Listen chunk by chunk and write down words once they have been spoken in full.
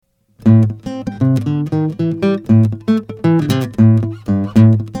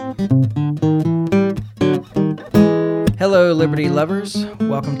Liberty lovers.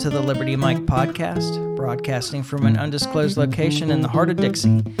 Welcome to the Liberty Mike podcast, broadcasting from an undisclosed location in the heart of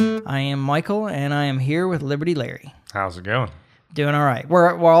Dixie. I am Michael, and I am here with Liberty Larry. How's it going? Doing all right.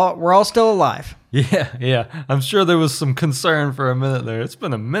 We're all still alive. Yeah. I'm sure there was some concern for a minute there. It's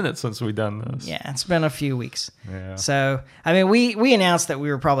been a minute since we've done this. Yeah, it's been a few weeks. Yeah. So, I mean, we announced that we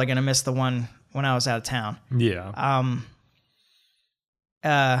were probably going to miss the one when I was out of town. Yeah.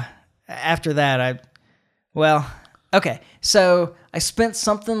 After that, okay. So I spent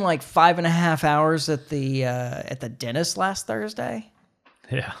something like 5.5 hours at the dentist last Thursday.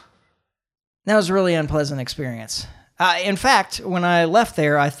 Yeah. That was a really unpleasant experience. In fact, when I left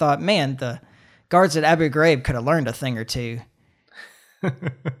there, I thought, man, the guards at Abu Ghraib could have learned a thing or two.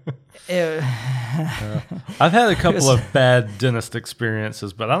 I've had a couple of bad dentist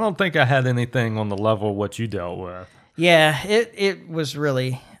experiences, but I don't think I had anything on the level of what you dealt with. Yeah, it was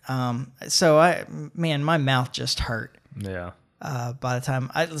really. My mouth just hurt. Yeah. By the time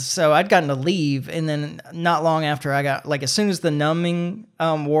I'd gotten to leave, and then not long after I got, like, as soon as the numbing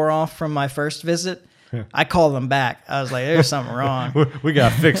wore off from my first visit, I called them back. I was like, there's something wrong. We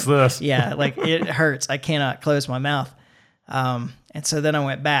got to fix this. Yeah, like, it hurts. I cannot close my mouth. And so then I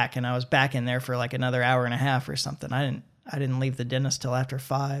went back, and I was back in there for like another hour and a half or something. I didn't leave the dentist till after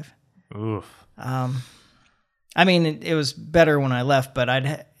 5. Oof. I mean, it was better when I left, but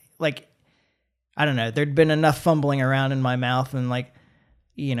I don't know, there'd been enough fumbling around in my mouth and, like,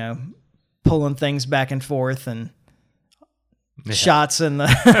 you know, pulling things back and forth and shots and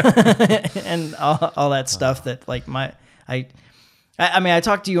and all that stuff that, like, I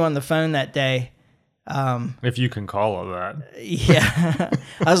talked to you on the phone that day. If you can call it that. Yeah.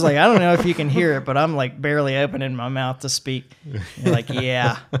 I was like, I don't know if you can hear it, but I'm, like, barely opening my mouth to speak. You're like,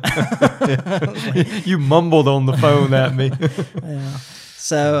 yeah. You mumbled on the phone at me. Yeah.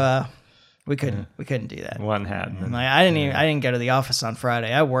 So, we couldn't do that. One happening. Like, I didn't go to the office on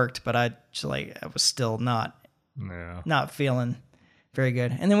Friday. I worked, but I was still not feeling very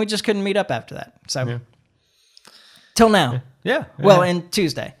good. And then we just couldn't meet up after that. So till now. Yeah. Well, and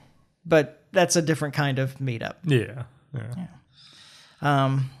Tuesday. But that's a different kind of meetup. Yeah.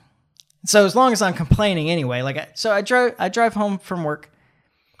 So as long as I'm complaining anyway, I drive home from work,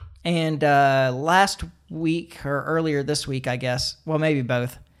 and last week or earlier this week, I guess, well, maybe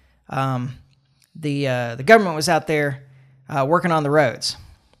both, the government was out there working on the roads.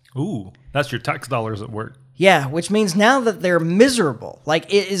 Ooh, that's your tax dollars at work. Yeah, which means now that they're miserable.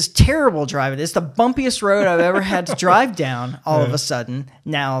 Like, it is terrible driving. It's the bumpiest road I've ever had to drive down all of a sudden,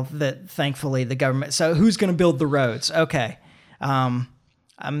 now that, thankfully, the government... So who's going to build the roads? Okay. I'm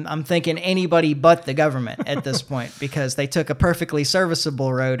thinking anybody but the government at this point, because they took a perfectly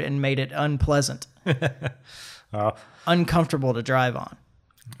serviceable road and made it unpleasant. Uncomfortable to drive on.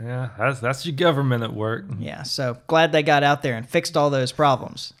 Yeah, that's your government at work. Yeah, so glad they got out there and fixed all those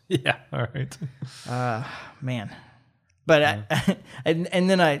problems. Yeah, all right. Man. But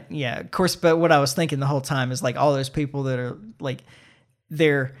of course, but what I was thinking the whole time is, like, all those people that are, like,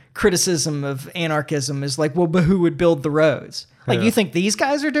 their criticism of anarchism is like, well, but who would build the roads? Like, you think these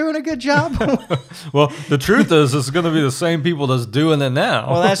guys are doing a good job? Well, the truth is, it's going to be the same people that's doing it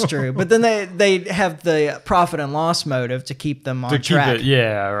now. Well, that's true. But then they have the profit and loss motive to keep them on track. Keep it,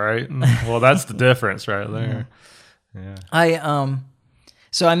 yeah, right. Well, that's the difference right there. Yeah.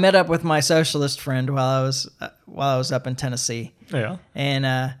 So I met up with my socialist friend while I was up in Tennessee. Yeah.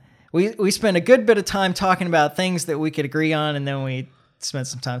 And we spent a good bit of time talking about things that we could agree on, and then we spent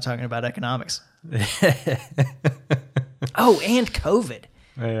some time talking about economics. Oh, and COVID.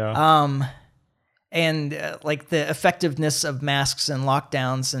 Yeah. And like the effectiveness of masks and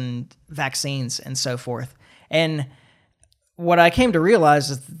lockdowns and vaccines and so forth. And what I came to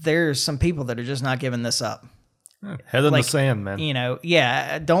realize is there's some people that are just not giving this up. Head in the sand, man. You know,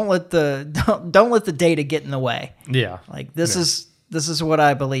 yeah. Don't let the data get in the way. Yeah. Like, this is what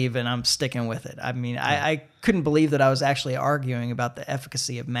I believe, and I'm sticking with it. I mean, I couldn't believe that I was actually arguing about the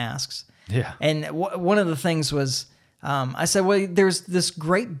efficacy of masks. Yeah. And one of the things was, I said, well, there's this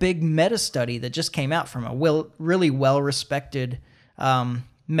great big meta study that just came out from a really well-respected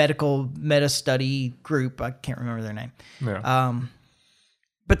medical meta study group. I can't remember their name. Yeah.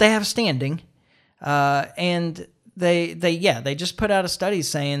 But they have standing, and they just put out a study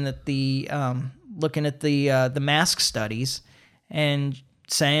saying that looking at the mask studies and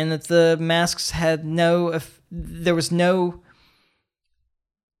saying that the masks had it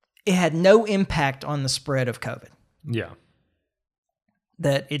had no impact on the spread of COVID. Yeah.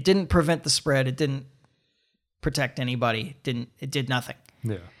 That it didn't prevent the spread. It didn't protect anybody. It did nothing.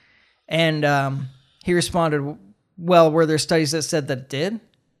 Yeah. And he responded, well, were there studies that said that it did?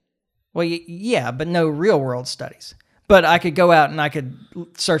 Well, yeah, but no real world studies. But I could go out and I could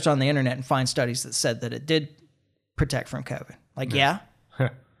search on the internet and find studies that said that it did protect from COVID. Like, yeah.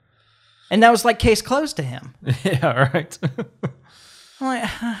 And that was like case closed to him. Yeah, right. I'm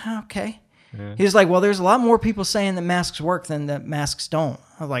like, okay. Yeah. He was like, well, there's a lot more people saying that masks work than that masks don't.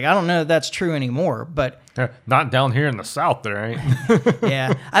 I was like, I don't know if that's true anymore, but... Not down here in the South, there ain't.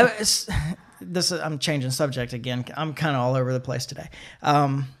 Yeah. I'm changing subject again. I'm kind of all over the place today.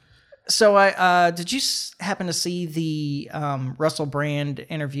 So did you happen to see the Russell Brand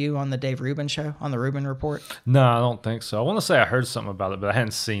interview on the Dave Rubin show, on the Rubin Report? No, I don't think so. I want to say I heard something about it, but I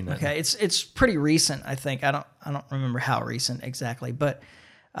hadn't seen it. Okay, it's pretty recent, I think. I don't remember how recent exactly, but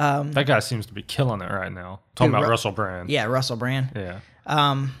that guy seems to be killing it right now. Talking about Russell Brand. Yeah, Russell Brand. Yeah.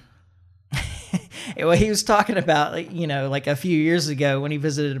 Well, he was talking about, like a few years ago when he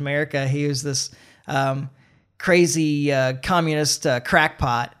visited America, he was this crazy communist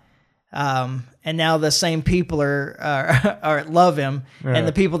crackpot. And now the same people are love him, and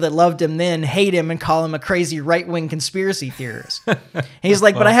the people that loved him then hate him and call him a crazy right-wing conspiracy theorist. And he's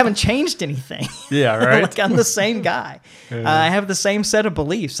like, but I haven't changed anything. Yeah, right. Like, I'm the same guy. I have the same set of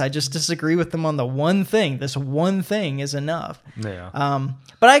beliefs. I just disagree with them on the one thing. This one thing is enough. Yeah.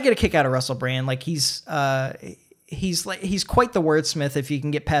 But I get a kick out of Russell Brand. Like, he's quite the wordsmith if you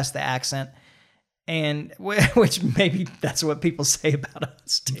can get past the accent. And which maybe that's what people say about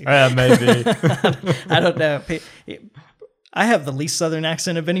us too. Maybe. I don't know. I have the least Southern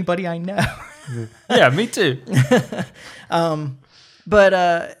accent of anybody I know. Yeah, me too.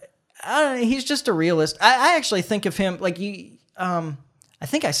 But he's just a realist. I actually think of him like you. I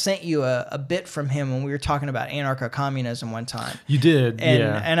think I sent you a bit from him when we were talking about anarcho-communism one time. You did,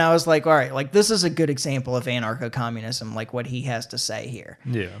 yeah. And I was like, all right, like this is a good example of anarcho-communism, like what he has to say here.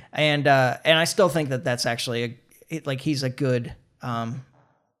 Yeah. And I still think that that's actually he's a good,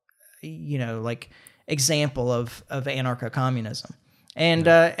 like example of anarcho-communism. And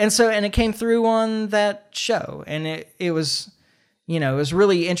it came through on that show, and it was, it was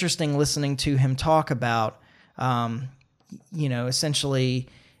really interesting listening to him talk about, essentially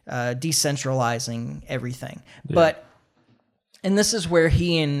decentralizing everything. Yeah. But, and this is where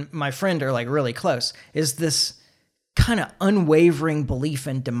he and my friend are like really close, is this kind of unwavering belief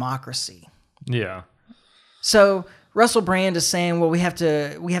in democracy. Yeah. So Russell Brand is saying, well, we have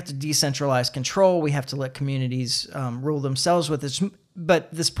to decentralize control. We have to let communities rule themselves with this.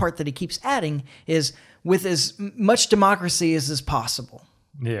 But this part that he keeps adding is with as much democracy as is possible.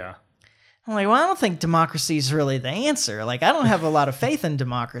 Yeah. I'm like, well, I don't think democracy is really the answer. Like, I don't have a lot of faith in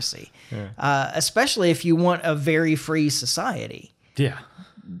democracy, especially if you want a very free society. Yeah.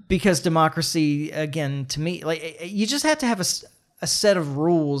 Because democracy, again, to me, like, you just have to have a set of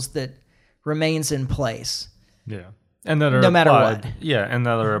rules that remains in place. Yeah. And that are no matter applied, what. Yeah, and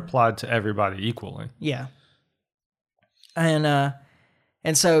that are applied to everybody equally. Yeah. And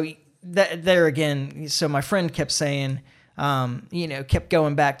so there again, so my friend kept saying, kept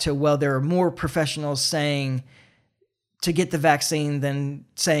going back to, well, there are more professionals saying to get the vaccine than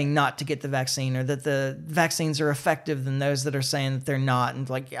saying not to get the vaccine, or that the vaccines are effective than those that are saying that they're not. And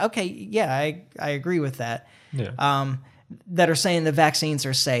like, okay, yeah, I agree with that. Yeah. That are saying the vaccines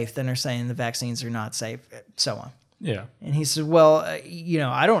are safe, then are saying the vaccines are not safe, so on. Yeah. And he said, well,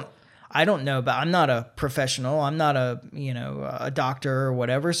 I don't know about, I'm not a professional. I'm not a doctor or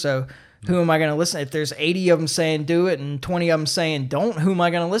whatever. So who am I going to listen? If there's 80 of them saying do it and 20 of them saying don't, who am I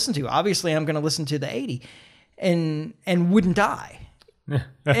going to listen to? Obviously, I'm going to listen to the 80 and wouldn't die.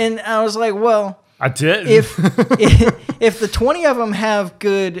 And I was like, well, I did. If the 20 of them have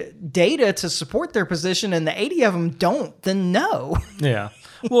good data to support their position and the 80 of them don't, then no. Yeah.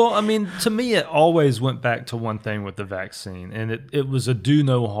 Well, I mean, to me, it always went back to one thing with the vaccine, and it was a do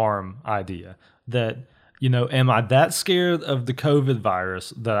no harm idea that, am I that scared of the COVID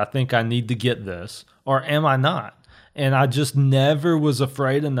virus that I think I need to get this, or am I not? And I just never was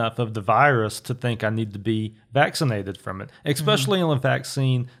afraid enough of the virus to think I need to be vaccinated from it, especially on a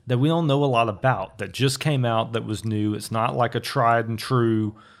vaccine that we don't know a lot about, that just came out, that was new. It's not like a tried and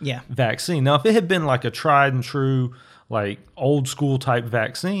true vaccine. Now, if it had been like a tried and true, like old school type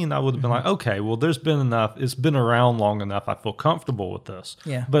vaccine, I would have been like, okay, well, there's been enough. It's been around long enough. I feel comfortable with this.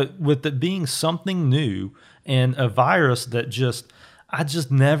 Yeah. But with it being something new and a virus that I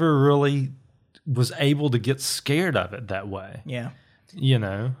just never really was able to get scared of it that way. Yeah.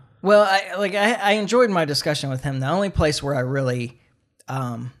 Well, I enjoyed my discussion with him. The only place where I really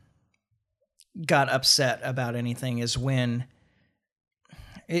got upset about anything is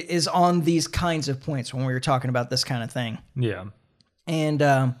on these kinds of points when we were talking about this kind of thing. Yeah. And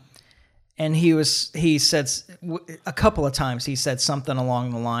he said a couple of times, he said something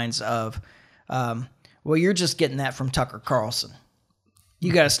along the lines of, well, you're just getting that from Tucker Carlson.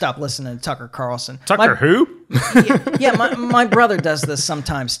 You got to stop listening to Tucker Carlson. Who? Yeah, my brother does this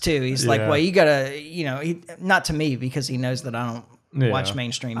sometimes too. He's like, well, you got to, not to me because he knows that I don't watch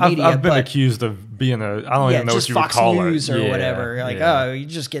mainstream media. I've been accused of being I don't even know what you would call it. Fox News or whatever. Like, oh, you're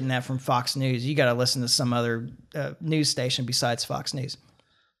just getting that from Fox News. You got to listen to some other news station besides Fox News.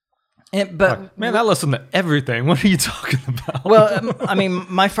 But man, I listen to everything. What are you talking about? Well, I mean,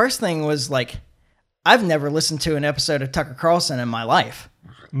 my first thing was like, I've never listened to an episode of Tucker Carlson in my life.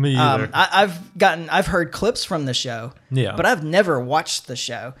 Me either. I've heard clips from the show, but I've never watched the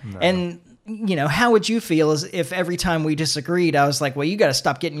show. No. And how would you feel if every time we disagreed, I was like, well, you got to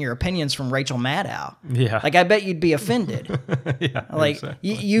stop getting your opinions from Rachel Maddow. Yeah. Like, I bet you'd be offended. Yeah. Like,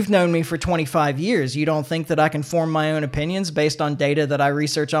 exactly. You've known me for 25 years. You don't think that I can form my own opinions based on data that I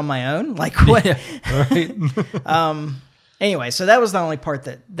research on my own? Like, what? Yeah, right. Anyway, so that was the only part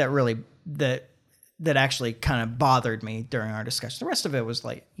that actually kind of bothered me during our discussion. The rest of it was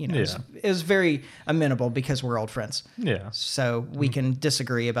like, it was very amenable because we're old friends. Yeah. So we can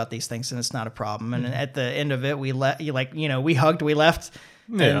disagree about these things and it's not a problem. And at the end of it, we hugged, we left.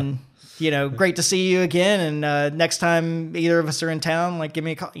 And, great to see you again. And next time either of us are in town, like give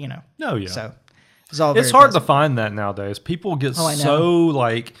me a call, Oh, yeah. So it's all it's hard to find that nowadays. People get so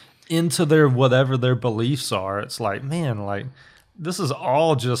like into their whatever their beliefs are. It's like, man, like this is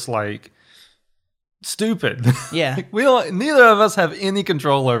all just like stupid. Yeah. Neither of us have any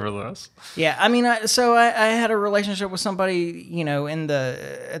control over this. Yeah. I mean, I had a relationship with somebody,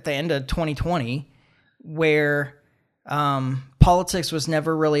 at the end of 2020 where politics was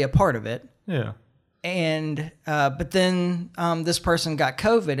never really a part of it. Yeah. And, but then this person got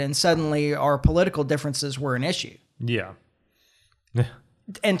COVID and suddenly our political differences were an issue. Yeah. Yeah.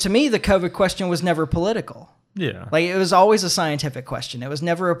 And to me, the COVID question was never political. Yeah. Like it was always a scientific question. It was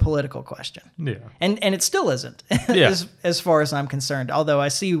never a political question. Yeah. And it still isn't as far as I'm concerned, although I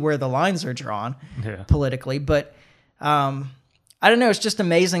see where the lines are drawn politically, but I don't know, it's just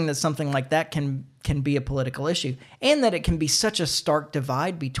amazing that something like that can be a political issue and that it can be such a stark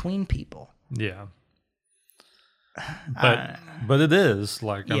divide between people. Yeah. But it is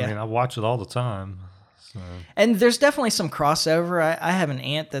like, I mean, I watch it all the time. So. And there's definitely some crossover. I have an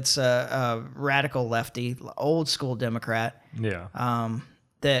aunt that's a radical lefty, old school Democrat. Yeah.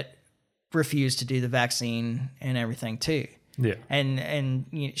 That refused to do the vaccine and everything too. Yeah.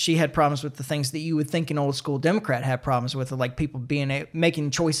 And she had problems with the things that you would think an old school Democrat had problems with, like people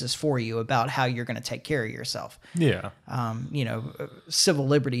making choices for you about how you're going to take care of yourself. Yeah. Civil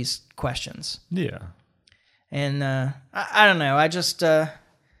liberties questions. Yeah. And I don't know. I just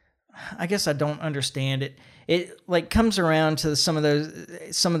I guess I don't understand it. It like comes around to some of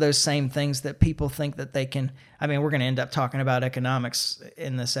those same things that people think that they can. I mean, we're going to end up talking about economics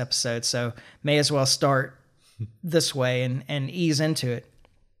in this episode, so may as well start this way and ease into it.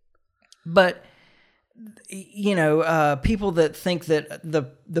 But people that think that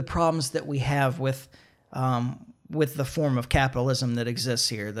the problems that we have with the form of capitalism that exists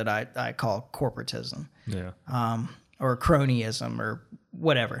here, that I call corporatism, or cronyism or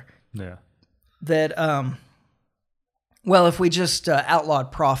whatever. Yeah. That, well, if we just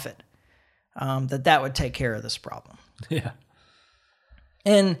outlawed profit, that would take care of this problem. Yeah.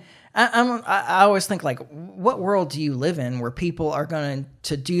 And I always think, like, what world do you live in where people are going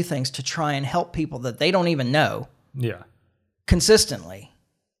to do things to try and help people that they don't even know? Yeah. Consistently.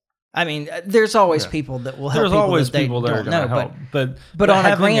 I mean, there's always people that will help. There's people always that they people that don't know, help, but on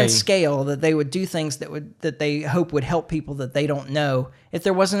a grand scale, that they would do things that they hope would help people that they don't know if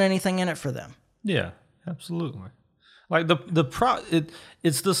there wasn't anything in it for them. Yeah, absolutely. Like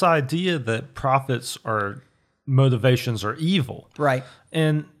it's this idea that profits or motivations are evil, right?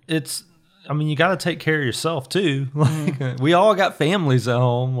 And you got to take care of yourself too. Like we all got families at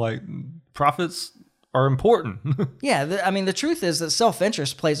home. Like profits are important. Yeah, the truth is that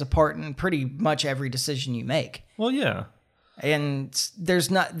self-interest plays a part in pretty much every decision you make. Well, yeah. And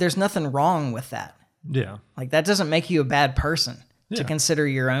there's nothing wrong with that. Yeah. Like that doesn't make you a bad person to consider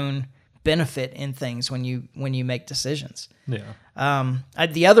your own benefit in things when you make decisions. Yeah.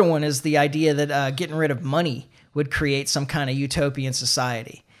 The other one is the idea that getting rid of money would create some kind of utopian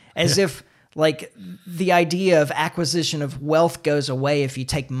society, as if like the idea of acquisition of wealth goes away if you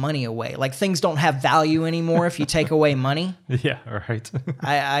take money away. Like things don't have value anymore if you take away money. Yeah, right.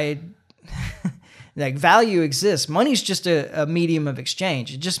 I like value exists. Money's just a medium of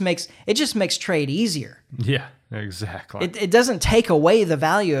exchange. It just makes trade easier. Yeah, exactly. It doesn't take away the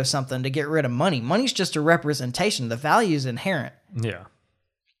value of something to get rid of money. Money's just a representation. The value is inherent. Yeah.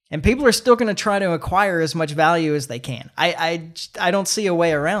 And people are still going to try to acquire as much value as they can. I don't see a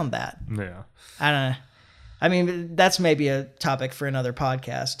way around that. Yeah. I don't know. I mean, that's maybe a topic for another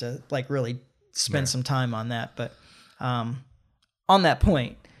podcast to like really spend some time on that. But on that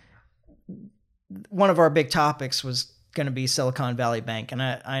point, one of our big topics was going to be Silicon Valley Bank, and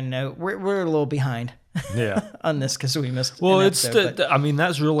I know we're a little behind. On this because we missed. Well, I mean,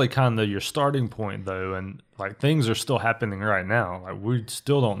 that's really kind of your starting point, though, and like things are still happening right now. Like we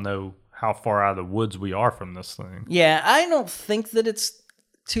still don't know how far out of the woods we are from this thing. Yeah, I don't think that it's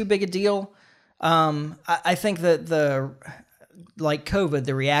too big a deal. I think that like COVID,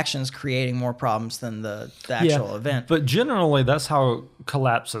 the reaction's creating more problems than the actual event. But generally, that's how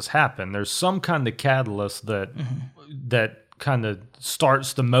collapses happen. There's some kind of catalyst that kind of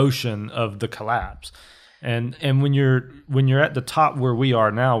starts the motion of the collapse. And when you're at the top where we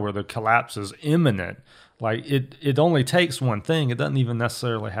are now, where the collapse is imminent, like it only takes one thing. It doesn't even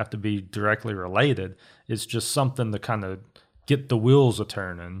necessarily have to be directly related. It's just something to kind of get the wheels a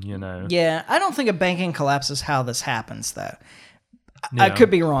turning, you know? Yeah, I don't think a banking collapse is how this happens, though. I could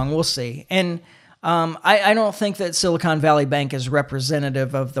be wrong. We'll see. And I don't think that Silicon Valley Bank is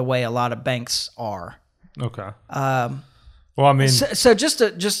representative of the way a lot of banks are. Okay. Well, I mean, so just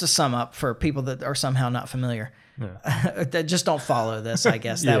to sum up for people that are somehow not familiar, that just don't follow this, I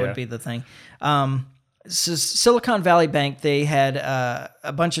guess that would be the thing. So Silicon Valley Bank, they had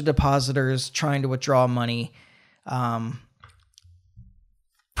a bunch of depositors trying to withdraw money,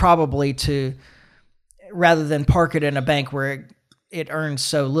 probably rather than park it in a bank where it earns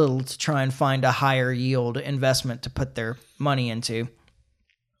so little, to try and find a higher yield investment to put their money into,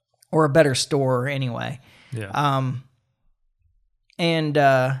 or a better store anyway. Yeah. And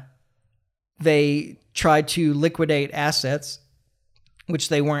they tried to liquidate assets, which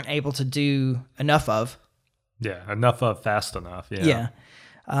they weren't able to do enough of. Yeah, enough of fast enough. Yeah.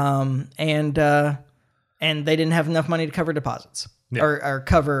 Yeah. And they didn't have enough money to cover deposits or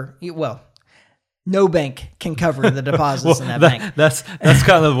cover. Well, no bank can cover the deposits in that bank. That's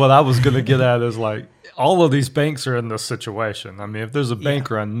kind of what I was going to get at. Is like all of these banks are in this situation. I mean, if there's a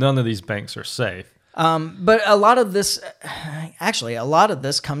bank run, none of these banks are safe. But a lot of this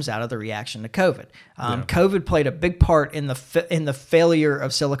comes out of the reaction to COVID. COVID played a big part in the failure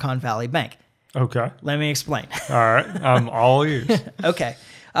of Silicon Valley Bank. Okay. Let me explain. All right. I'm all ears. Okay.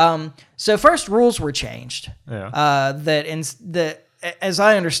 So first, rules were changed. Yeah. As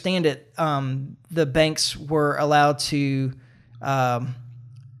I understand it, the banks were allowed to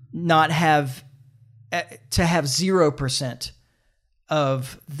not have 0%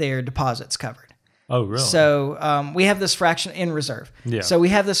 of their deposits covered. Oh, really? So we have this fraction in reserve. Yeah. So we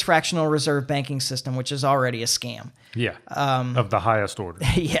have this fractional reserve banking system, which is already a scam. Yeah. Of the highest order.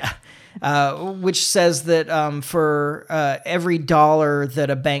 Yeah. Which says that for every dollar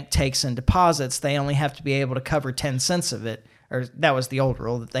that a bank takes in deposits, they only have to be able to cover 10 cents of it. Or that was the old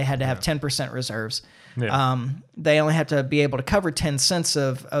rule, that they had to have 10% reserves. Yeah. They only have to be able to cover 10 cents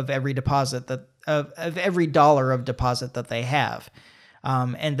of every deposit of every dollar of deposit that they have.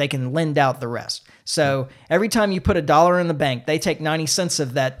 And they can lend out the rest. So every time you put $1 in the bank, they take 90 cents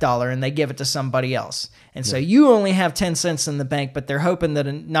of that dollar and they give it to somebody else. And so you only have 10 cents in the bank, but they're hoping that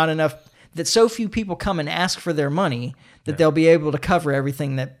that so few people come and ask for their money that they'll be able to cover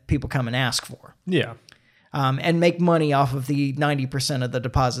everything that people come and ask for. Yeah. And make money off of the 90% of the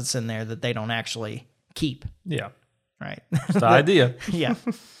deposits in there that they don't actually keep. Yeah. Right. That's the idea. Yeah.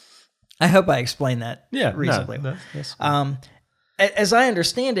 I hope I explained that reasonably. No, that's cool. As I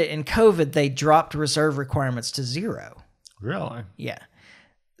understand it, in COVID, they dropped reserve requirements to 0. Really? Yeah.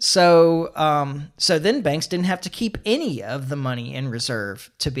 So then banks didn't have to keep any of the money in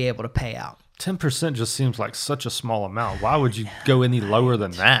reserve to be able to pay out. 10% just seems like such a small amount. Why would you go any lower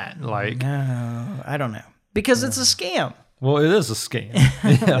than that? Like, no, I don't know. Because it's a scam. Well, it is a scam.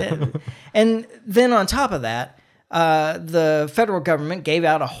 Yeah. And then on top of that, the federal government gave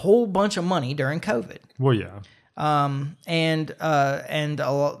out a whole bunch of money during COVID. Well, yeah. And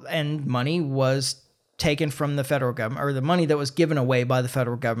money was taken from the federal government, or the money that was given away by the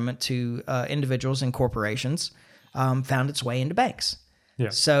federal government to individuals and corporations found its way into banks. Yeah.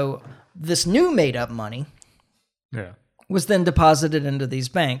 So this new made-up money was then deposited into these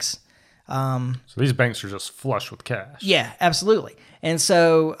banks. So these banks are just flush with cash. Yeah, absolutely. And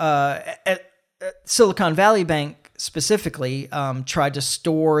so Silicon Valley Bank specifically tried to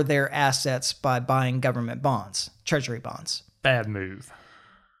store their assets by buying government bonds, treasury bonds. Bad move.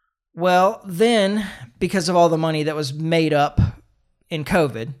 Well, then, because of all the money that was made up in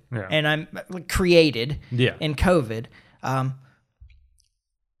COVID, and I'm created in COVID,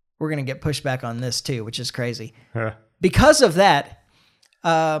 we're going to get pushback on this too, which is crazy. Because of that,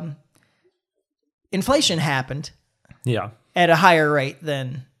 inflation happened at a higher rate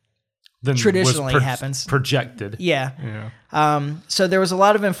than than traditionally was happens. projected. Yeah. So there was a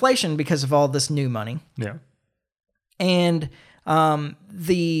lot of inflation because of all this new money. Yeah. And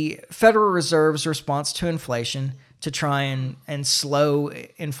the Federal Reserve's response to inflation to try and slow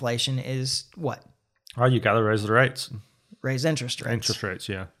inflation is what? Oh, you got to raise the rates. Raise interest rates. Interest rates,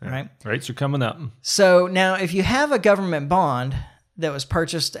 yeah. Right. Rates are coming up. So now if you have a government bond that was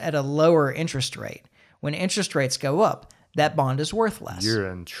purchased at a lower interest rate, when interest rates go up, that bond is worth less. You're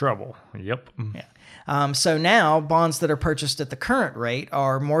in trouble. Yep. Yeah. So now bonds that are purchased at the current rate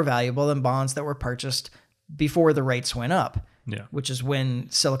are more valuable than bonds that were purchased before the rates went up. Yeah. Which is when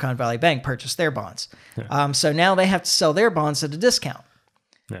Silicon Valley Bank purchased their bonds. Yeah. So now they have to sell their bonds at a discount.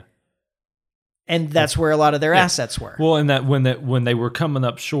 Yeah. And that's where a lot of their assets were. Well, and that when they were coming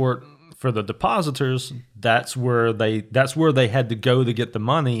up short for the depositors, that's where they had to go to get the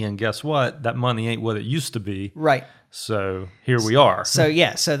money. And guess what? That money ain't what it used to be. Right. So here we are. So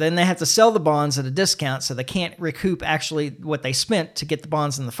so then they have to sell the bonds at a discount, so they can't recoup actually what they spent to get the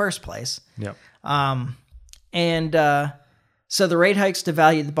bonds in the first place. Yep. So the rate hikes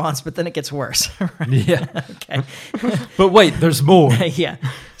devalue the bonds, but then it gets worse. Right? Yeah. Okay. But wait, there's more. Yeah.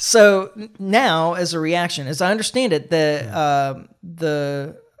 So now, as a reaction, as I understand it, the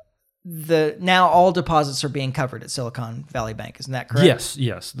now all deposits are being covered at Silicon Valley Bank. Isn't that correct?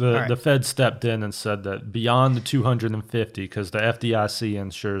 Yes. The Fed stepped in and said that beyond the 250, because the FDIC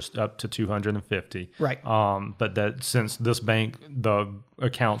insures up to 250. Right. But that since this bank, the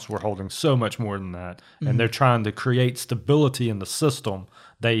accounts were holding so much more than that, and they're trying to create stability in the system,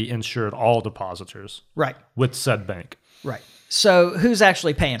 they insured all depositors. Right. With said bank. Right. So who's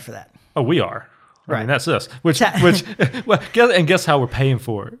actually paying for that? Oh, we are. Right. I mean, that's us. Guess how we're paying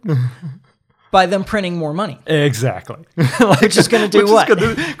for it? By them printing more money. Exactly. Which is going to do what?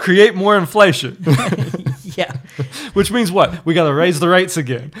 Create more inflation. Yeah. Which means what? We got to raise the rates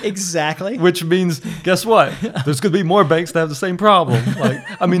again. Exactly. Which means, guess what? There's going to be more banks that have the same problem.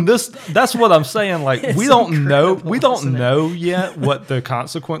 That's what I'm saying. We don't know yet what the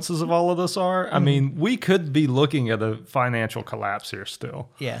consequences of all of this are. I mean, we could be looking at a financial collapse here still.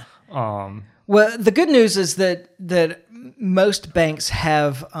 Yeah. Well, the good news is that most banks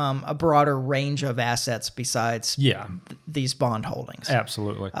have a broader range of assets besides these bond holdings.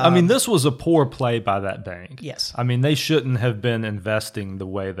 Absolutely. I mean, this was a poor play by that bank. Yes. I mean, they shouldn't have been investing the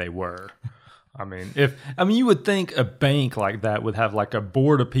way they were. I mean, you would think a bank like that would have a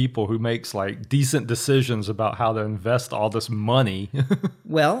board of people who makes decent decisions about how to invest all this money.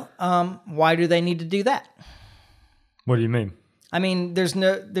 Well, why do they need to do that? What do you mean? I mean, there's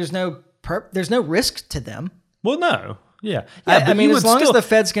no risk to them. Well, no. Yeah. I mean, as long as the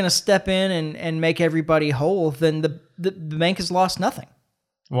Fed's going to step in and make everybody whole, then the bank has lost nothing.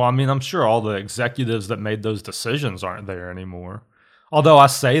 Well, I mean, I'm sure all the executives that made those decisions aren't there anymore. Although I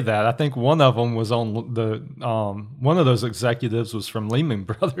say that, I think one of them was on the one of those executives was from Lehman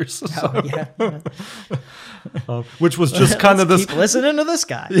Brothers. So. Oh yeah. Which was just kind of this. Keep listening to this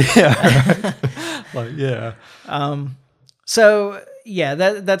guy. Yeah. Yeah. So yeah,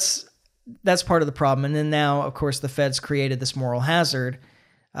 that's part of the problem. And then now, of course, the Fed's created this moral hazard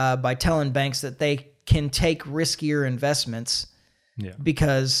by telling banks that they can take riskier investments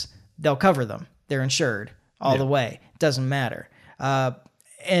because they'll cover them. They're insured all the way. It doesn't matter.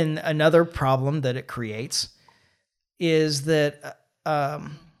 And another problem that it creates is that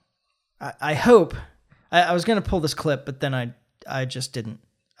I hope I was going to pull this clip, but then I just didn't.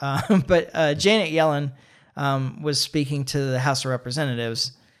 But Janet Yellen was speaking to the House of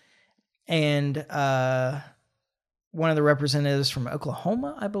Representatives, and one of the representatives from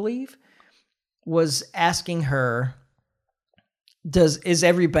Oklahoma, I believe, was asking her, does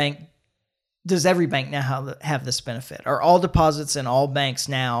every bank now have this benefit? Are all deposits in all banks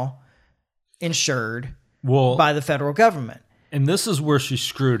now insured by the federal government? And this is where she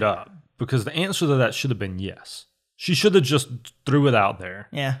screwed up, because the answer to that should have been yes. She should have just threw it out there.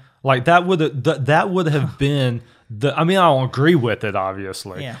 Yeah. That would have been I mean, I don't agree with it,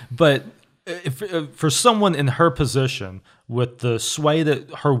 obviously. Yeah. But if for someone in her position with the sway that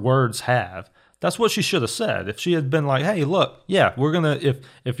her words have, that's what she should have said. If she had been like, hey, look, we're going to,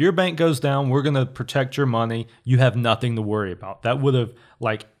 if your bank goes down, we're going to protect your money. You have nothing to worry about. That would have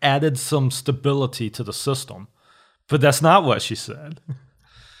added some stability to the system. But that's not what she said.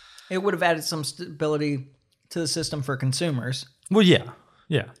 It would have added some stability to the system for consumers. Well, yeah.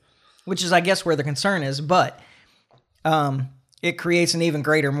 Which is, I guess, where the concern is. But it creates an even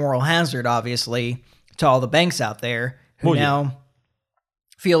greater moral hazard, obviously, to all the banks out there who now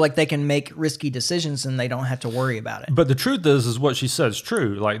feel like they can make risky decisions and they don't have to worry about it. But the truth is what she says is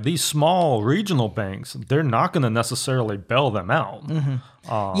true. Like these small regional banks, they're not going to necessarily bail them out.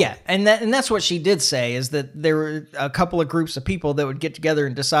 Yeah, and that's what she did say, is that there were a couple of groups of people that would get together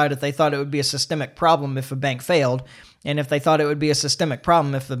and decide if they thought it would be a systemic problem if a bank failed, and if they thought it would be a systemic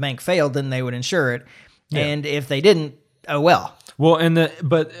problem if the bank failed, then they would insure it, and if they didn't, oh well. Well,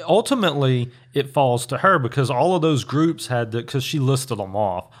 but ultimately it falls to her because all of those groups had to, because she listed them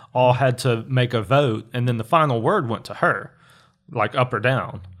off, all had to make a vote, and then the final word went to her, like up or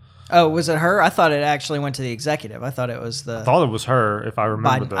down. Oh, was it her? I thought it actually went to the executive. I thought it was I thought it was her, if I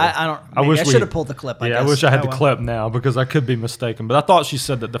remember. I should have pulled the clip. I guess. I wish I had the clip now because I could be mistaken, but I thought she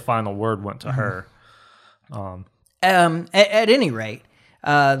said that the final word went to her. At any rate,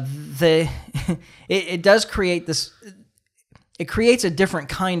 it does create this. It creates a different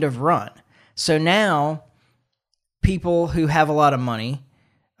kind of run. So now people who have a lot of money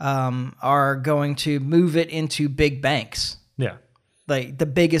are going to move it into big banks. Yeah. Like the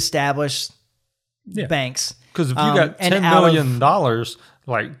big established banks. Because if you got $10 million,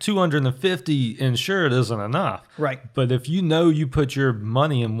 like 250 insured isn't enough. Right. But if you put your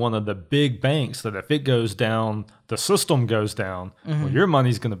money in one of the big banks, that if it goes down, the system goes down, well, your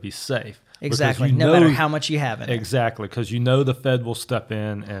money's going to be safe. Exactly. No matter how much you have in it. Exactly. Because the Fed will step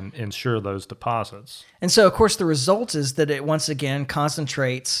in and insure those deposits. And so, of course, the result is that it once again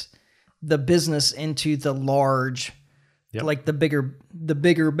concentrates the business into the large, like the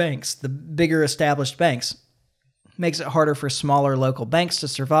bigger banks, the bigger established banks. Makes it harder for smaller local banks to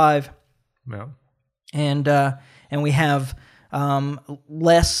survive. Yeah. And we have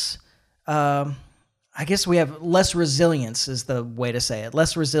less. I guess we have less resilience is the way to say it.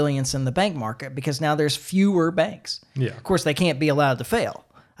 Less resilience in the bank market because now there's fewer banks. Yeah. Of course, they can't be allowed to fail,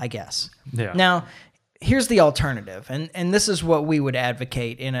 I guess. Yeah. Now, here's the alternative, and this is what we would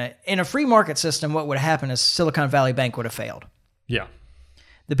advocate in a free market system. What would happen is Silicon Valley Bank would have failed. Yeah.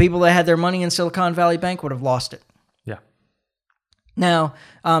 The people that had their money in Silicon Valley Bank would have lost it. Yeah. Now,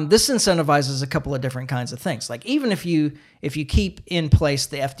 this incentivizes a couple of different kinds of things. Like even if you keep in place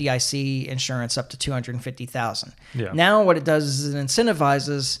the FDIC insurance up to $250,000, now what it does is it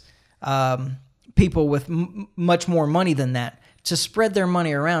incentivizes people with much more money than that to spread their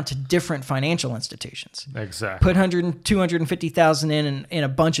money around to different financial institutions. Exactly. Put $250,000 in a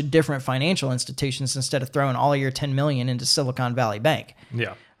bunch of different financial institutions instead of throwing all your $10 million into Silicon Valley Bank.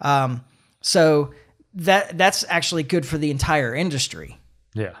 Yeah. So that's actually good for the entire industry.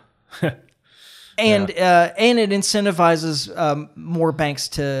 Yeah. And it incentivizes more banks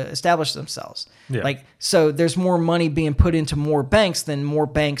to establish themselves. Yeah. Like, so there's more money being put into more banks, then more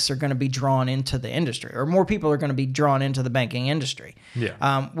banks are going to be drawn into the industry, or more people are going to be drawn into the banking industry.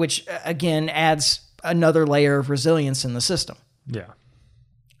 Yeah. Which again adds another layer of resilience in the system. Yeah.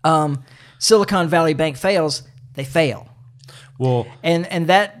 Silicon Valley Bank fails, they fail. Well, and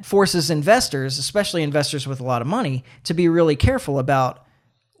that forces investors, especially investors with a lot of money, to be really careful about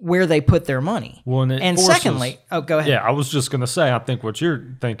where they put their money. Well, and forces, secondly, go ahead. Yeah, I was just going to say, I think what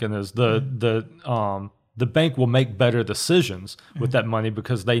you're thinking is the bank will make better decisions with that money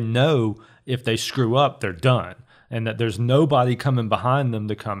because they know if they screw up, they're done, and that there's nobody coming behind them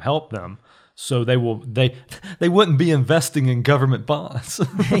to come help them. So they wouldn't be investing in government bonds.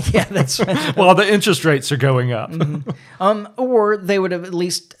 Yeah, that's right. While the interest rates are going up. Or they would have at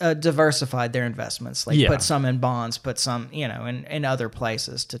least diversified their investments, like put some in bonds, put some, in other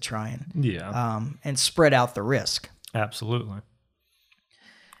places to try and spread out the risk. Absolutely.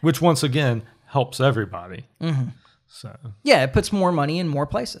 Which once again helps everybody. Mm-hmm. So yeah, it puts more money in more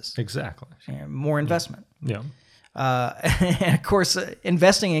places. Exactly. More investment. Yeah. And of course,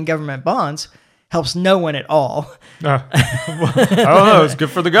 investing in government bonds helps no one at all. I don't know. It's good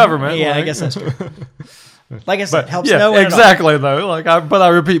for the government. Yeah, I guess that's true. Like I said, helps no one exactly, at all. Though. But I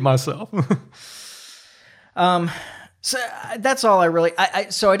repeat myself. So that's all I really.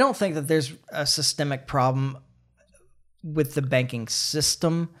 So I don't think that there's a systemic problem with the banking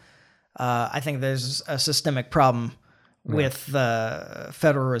system. I think there's a systemic problem with the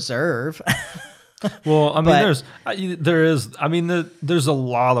Federal Reserve. Well, I mean, there's a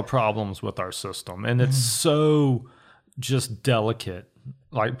lot of problems with our system, and it's so just delicate,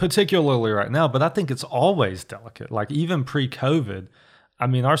 like particularly right now, but I think it's always delicate. Like even pre-COVID, I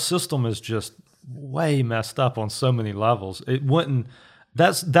mean, our system is just way messed up on so many levels. It wouldn't,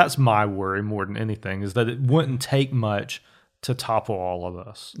 that's my worry more than anything, is that it wouldn't take much to topple all of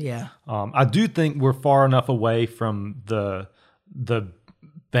this. Yeah. I do think we're far enough away from the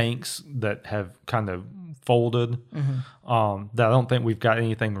banks that have kind of folded that I don't think we've got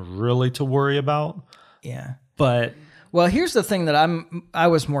anything really to worry about. Yeah. But Well, here's the thing that I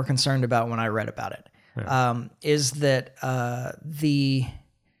was more concerned about when I read about it, is that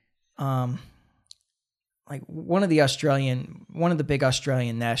like one of the big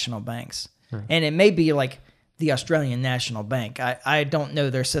Australian national banks, and it may be like the Australian National Bank. I don't know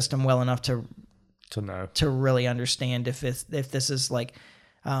their system well enough to know, to really understand if this is like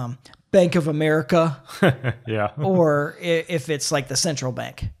Bank of America, or if it's like the central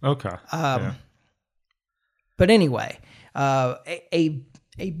bank. Okay. But anyway, a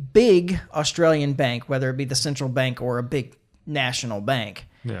big Australian bank, whether it be the central bank or a big national bank,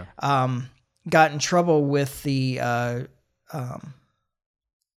 got in trouble with the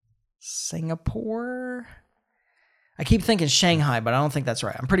Singapore. I keep thinking Shanghai, but I don't think that's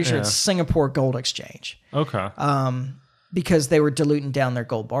right. I'm pretty sure it's Singapore Gold Exchange. Okay. Because they were diluting down their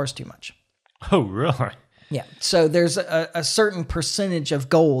gold bars too much. Oh, really? Yeah. So there's a certain percentage of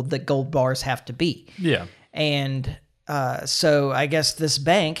gold that gold bars have to be. Yeah. And so I guess this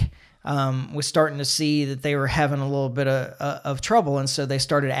bank was starting to see that they were having a little bit of trouble, and so they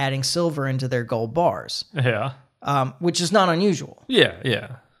started adding silver into their gold bars. Yeah. Which is not unusual.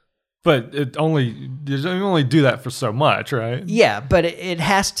 Yeah. But you only do that for so much, right? Yeah, but it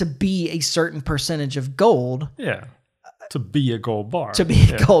has to be a certain percentage of gold. Yeah, to be a gold bar. To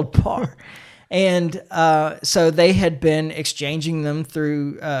be a gold bar. And so they had been exchanging them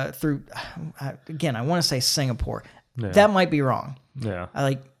through again, I want to say Singapore. Yeah. That might be wrong. Yeah.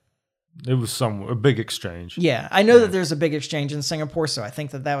 It was a big exchange. Yeah, I know that there's a big exchange in Singapore, so I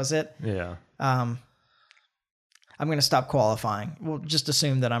think that was it. Yeah. I'm going to stop qualifying. We'll just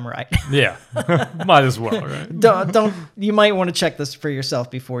assume that I'm right. Yeah, might as well, right? Don't. You might want to check this for yourself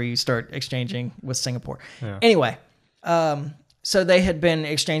before you start exchanging with Singapore. Yeah. Anyway, so they had been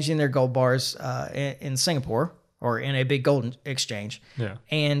exchanging their gold bars in Singapore, or in a big gold exchange. Yeah.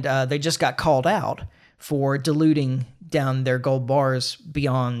 And they just got called out for diluting down their gold bars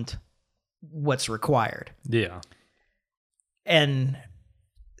beyond what's required. Yeah. And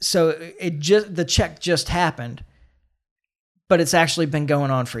so the check just happened. But it's actually been going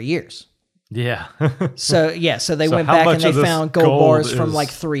on for years. Yeah. So they went back and they found gold bars from like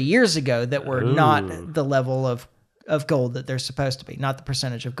 3 years ago that were not the level of gold that they're supposed to be, not the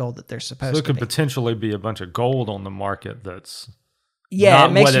percentage of gold that they're supposed to be. So there could potentially be a bunch of gold on the market that's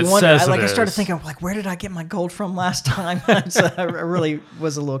it makes you wonder. I started thinking, like, where did I get my gold from last time? So I really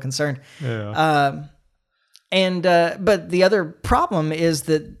was a little concerned. Yeah. But the other problem is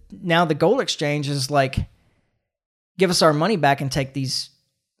that now the gold exchange is like, give us our money back and take these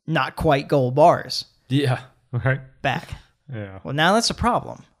not quite gold bars. Yeah, right. Back. Yeah. Well, now that's a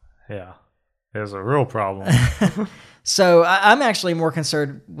problem. Yeah, there's a real problem. So I'm actually more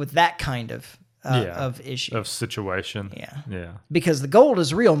concerned with that kind of issue. Of situation. Yeah. Because the gold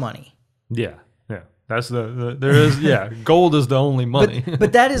is real money. Yeah. That's there is gold is the only money.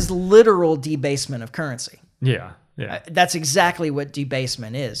 but that is literal debasement of currency. Yeah. That's exactly what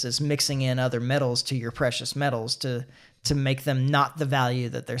debasement is mixing in other metals to your precious metals to make them not the value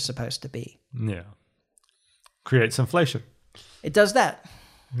that they're supposed to be. Yeah. Creates inflation. It does that.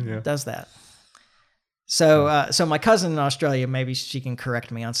 Yeah. It does that. So my cousin in Australia, maybe she can correct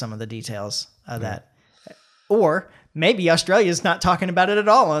me on some of the details of that. Or maybe Australia's not talking about it at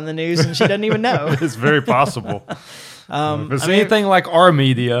all on the news and she doesn't even know. It's very possible. If it's anything like our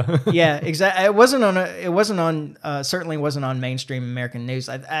media. Yeah, exactly. Certainly wasn't on mainstream American news.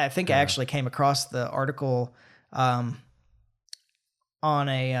 I think I actually came across the article on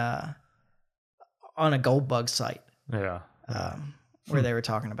a gold bug site. Yeah. Where they were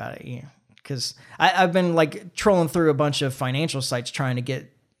talking about it. Yeah. Because I've been like trolling through a bunch of financial sites trying to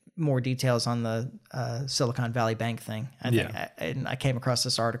get more details on the Silicon Valley Bank thing. And I came across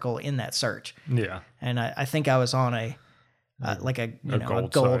this article in that search. Yeah. And I think I was on a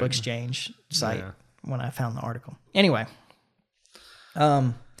gold exchange site when I found the article. Anyway,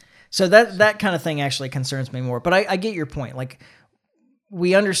 so that kind of thing actually concerns me more. But I get your point. Like,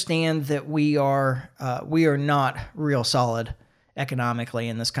 we understand that we are not real solid economically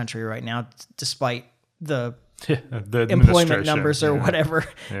in this country right now, despite the employment numbers or whatever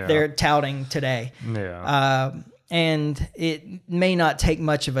they're touting today. Yeah. And it may not take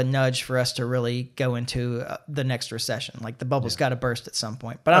much of a nudge for us to really go into the next recession. Like, the bubble's got to burst at some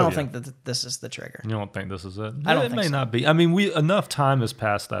point. But I don't think that this is the trigger. You don't think this is it? I don't think it may not be. I mean, enough time has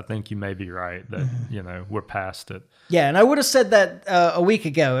passed. I think you may be right that we're past it. Yeah, and I would have said that a week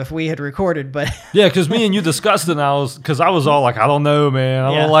ago if we had recorded, but yeah, because me and you discussed it, and I was all like, I don't know, man,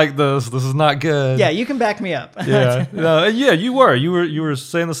 I don't like this. This is not good. Yeah, you can back me up. Yeah, you were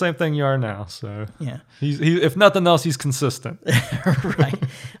saying the same thing you are now. So yeah, he if nothing else, he's consistent. Right.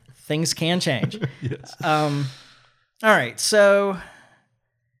 Things can change. Yes. All right, so...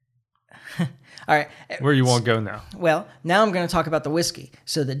 All right. Where you want to go now? Well, now I'm going to talk about the whiskey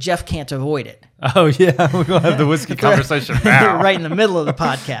so that Jeff can't avoid it. Oh, yeah. We're going to have the whiskey conversation now. Right in the middle of the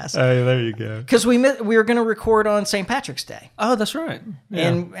podcast. Hey, there you go. Because we were going to record on St. Patrick's Day. Oh, that's right. Yeah.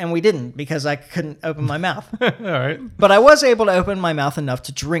 And we didn't because I couldn't open my mouth. All right. But I was able to open my mouth enough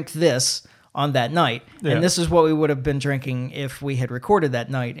to drink this on that night. Yeah. And this is what we would have been drinking if we had recorded that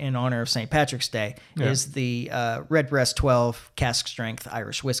night in honor of St. Patrick's Day, is the Redbreast 12 cask strength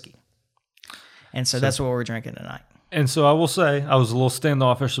Irish whiskey. And so that's what we're drinking tonight. And so I will say I was a little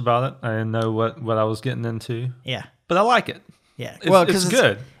standoffish about it. I didn't know what I was getting into. Yeah. But I like it. Yeah. It's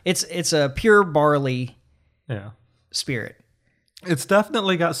good. It's a pure barley spirit. It's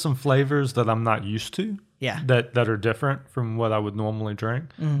definitely got some flavors that I'm not used to. Yeah. That are different from what I would normally drink.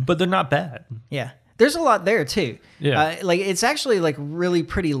 But they're not bad. Yeah. There's a lot there too. Yeah. Like it's actually like really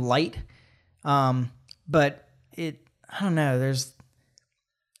pretty light. But I don't know,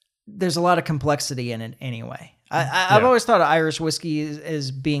 there's a lot of complexity in it anyway. I've always thought of Irish whiskey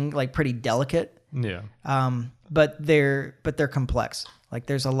as being like pretty delicate. Yeah. But they're complex. Like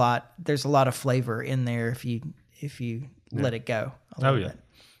there's a lot of flavor in there if you let it go a little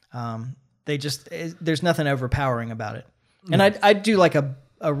bit. There's nothing overpowering about it. And I do like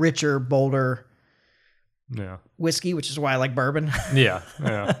a richer, bolder whiskey, which is why I like bourbon. Yeah.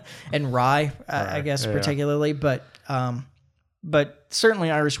 And rye, I guess particularly, but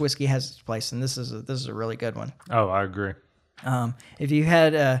certainly Irish whiskey has its place, and this is a really good one. Oh, I agree. If you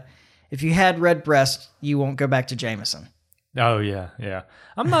had Redbreast, you won't go back to Jameson. Oh yeah.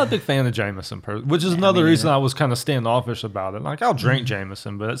 I'm not a big fan of Jameson, which is another reason I was kind of standoffish about it. Like I'll drink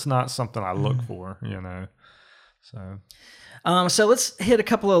Jameson, but it's not something I look for, So. So let's hit a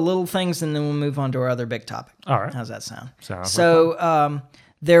couple of little things, and then we'll move on to our other big topic. All right. How's that sound? Sounds so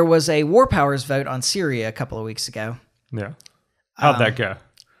there was a War Powers vote on Syria a couple of weeks ago. Yeah. How'd that go?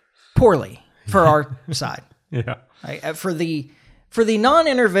 Poorly for our side. Yeah. Right? For the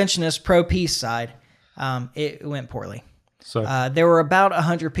non-interventionist pro-peace side, it went poorly. So there were about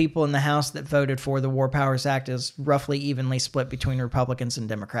 100 people in the House that voted for the War Powers Act. As roughly evenly split between Republicans and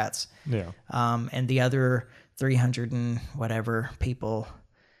Democrats. Yeah. And the other 300 and whatever people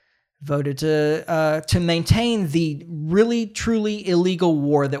voted to maintain the really, truly illegal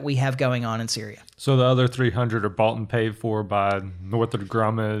war that we have going on in Syria. So the other 300 are bought and paid for by Northrop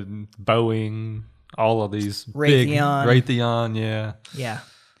Grumman, Boeing, all of these Raytheon, yeah. Yeah.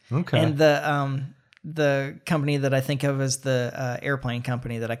 Okay. And the company that I think of as the airplane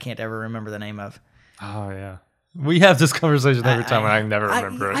company that I can't ever remember the name of. Oh, yeah. We have this conversation every time, and I never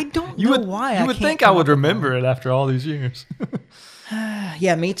remember it. I don't know why. You would think I would remember it after all these years.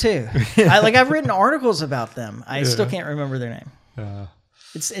 Yeah, me too. I've written articles about them. I still can't remember their name.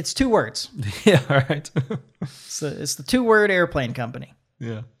 It's two words. Yeah, all right. It's the two-word airplane company.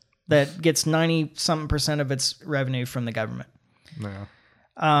 Yeah. That gets 90-something% of its revenue from the government. Yeah.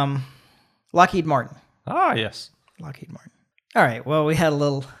 Lockheed Martin. Ah, yes. Lockheed Martin. All right. Well, we had a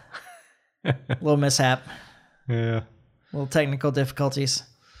little mishap. Yeah. Little technical difficulties.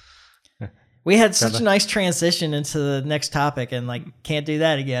 We had such a nice transition into the next topic, and can't do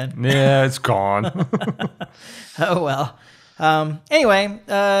that again. Yeah, it's gone. Oh well. Anyway,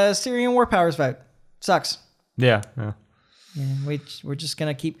 Syrian War Powers vote sucks. Yeah. And we're just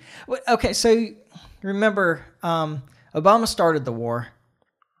gonna keep. Okay, so remember, Obama started the war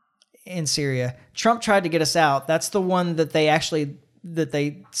in Syria. Trump tried to get us out. That's the one that they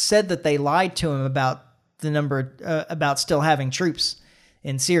said that they lied to him about the number about still having troops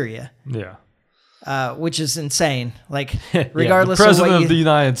in Syria. Yeah. Which is insane. the Regardless president of the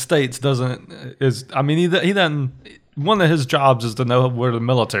United States he doesn't. One of his jobs is to know where the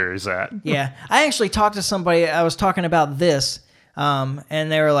military's at. Yeah, I actually talked to somebody. I was talking about this,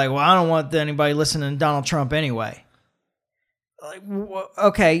 and they were like, "Well, I don't want anybody listening to Donald Trump anyway."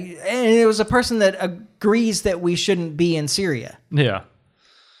 Okay, and it was a person that agrees that we shouldn't be in Syria. Yeah,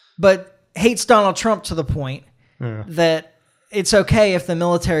 but hates Donald Trump to the point that it's okay if the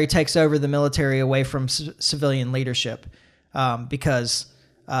military takes over the military away from civilian leadership, because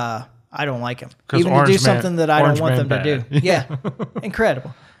I don't like him. Even to do something that I don't want them to do. Yeah,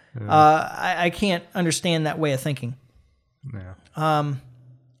 incredible. Yeah. I can't understand that way of thinking. Yeah.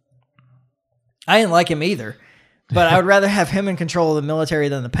 I didn't like him either, but I would rather have him in control of the military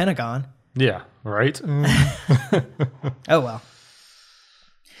than the Pentagon. Yeah, right? Oh, well.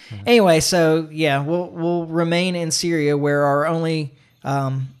 Anyway, so yeah, we'll remain in Syria, where our only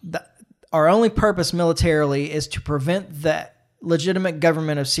purpose militarily is to prevent the legitimate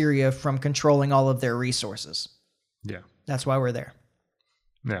government of Syria from controlling all of their resources. Yeah, that's why we're there.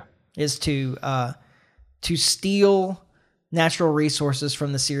 Yeah, is to to steal natural resources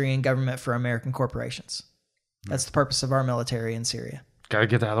from the Syrian government for American corporations. That's the purpose of our military in Syria. Gotta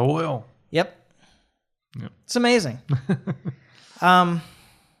get that oil. Yep. It's amazing.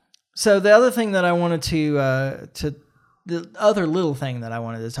 So the other thing that I wanted the other little thing that I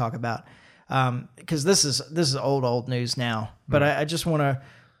wanted to talk about, because this is old news now, but I just want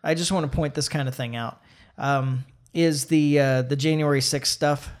to point this kind of thing out, is the January 6th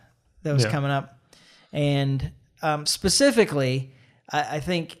stuff that was coming up, and specifically, I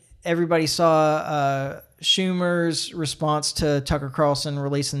think everybody saw Schumer's response to Tucker Carlson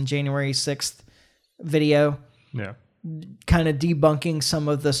releasing the January 6th video. Yeah. Kind of debunking some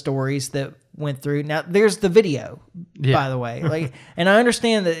of the stories that went through. Now, there's the video, by the way. And I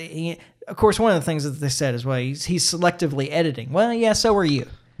understand that, of course, one of the things that they said is, well, he's selectively editing. Well, yeah, so are you.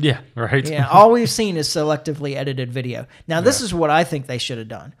 Yeah, right. Yeah, all we've seen is selectively edited video. Now, this is what I think they should have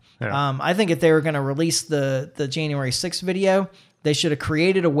done. Yeah. I think if they were going to release the January 6th video, they should have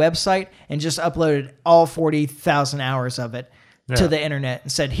created a website and just uploaded all 40,000 hours of it to the internet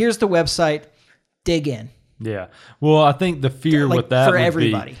and said, here's the website, dig in. Yeah. Well, I think the fear with that for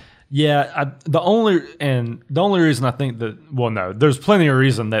everybody. The only reason I think that, well, no, there's plenty of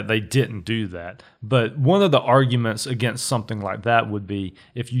reason that they didn't do that. But one of the arguments against something like that would be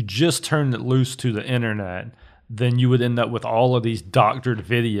if you just turned it loose to the internet, then you would end up with all of these doctored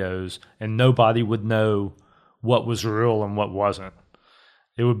videos and nobody would know what was real and what wasn't.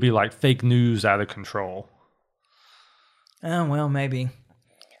 It would be like fake news out of control. Oh, well, maybe.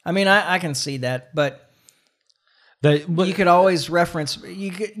 I mean, I can see that, but you could always reference.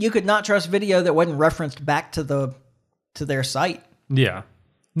 You could not trust video that wasn't referenced back to their site. Yeah,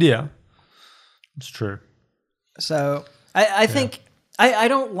 it's true. So I think I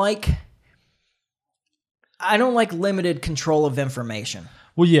don't like limited control of information.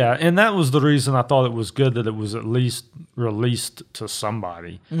 Well, yeah, and that was the reason I thought it was good that it was at least released to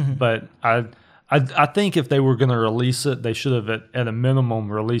somebody. Mm-hmm. But I think if they were going to release it, they should have at a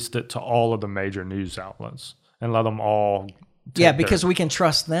minimum released it to all of the major news outlets. And let them all. Because we can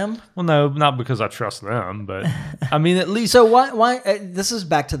trust them. Well, no, not because I trust them, but I mean, at least. So why? This is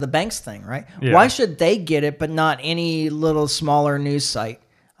back to the Banks thing, right? Yeah. Why should they get it, but not any little smaller news site?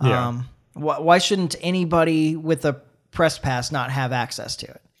 Yeah. Why shouldn't anybody with a press pass not have access to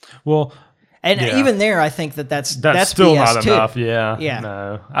it? Well, and even there, I think that's still BS not too. Enough. Yeah.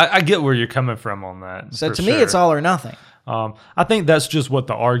 No, I get where you're coming from on that. So to me, it's all or nothing. I think that's just what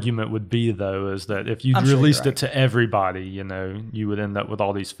the argument would be, though, is that if you released it to everybody, you would end up with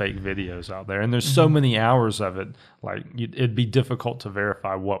all these fake videos out there. And there's so many hours of it, it'd be difficult to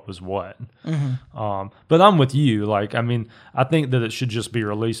verify what was what. Mm-hmm. But I'm with you. I think that it should just be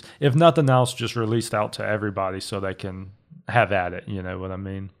released. If nothing else, just released out to everybody so they can have at it. You know what I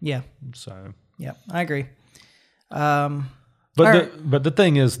mean? Yeah. So. Yeah, I agree. But the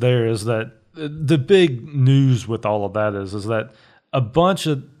thing is that the big news with all of that is that a bunch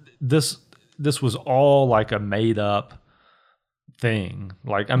of this was all like a made up thing.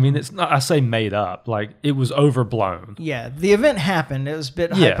 It's not, I say made up, it was overblown. Yeah. The event happened. It was a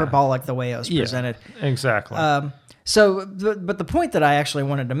bit hyperbolic the way it was presented. Exactly. But the point that I actually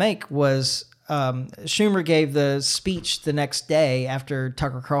wanted to make was, Schumer gave the speech the next day after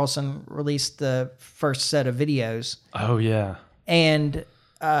Tucker Carlson released the first set of videos. Oh yeah. And,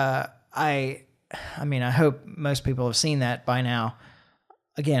 I hope most people have seen that by now.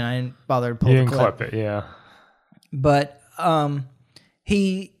 Again, I didn't bother to pull the clip. Clip it, yeah. But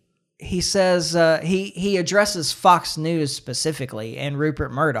he says he addresses Fox News specifically and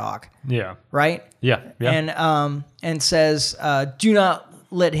Rupert Murdoch. Yeah. Right? Yeah. And says, do not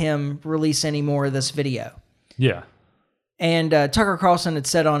let him release any more of this video. Yeah. And Tucker Carlson had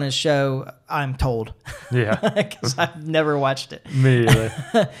said on his show, I'm told. Yeah. Because I've never watched it. Me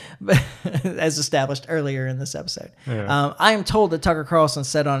either. But, as established earlier in this episode. Yeah. I am told that Tucker Carlson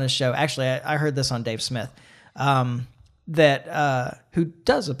said on his show, actually, I heard this on Dave Smith, that who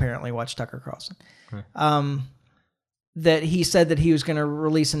does apparently watch Tucker Carlson, that he said that he was going to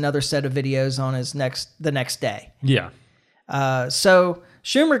release another set of videos on the next day. Yeah. So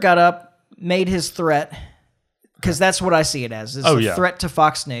Schumer got up, made his threat, because that's what I see it as. It's a threat to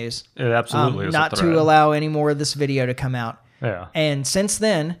Fox News. It absolutely is not a threat. To allow any more of this video to come out. Yeah. And since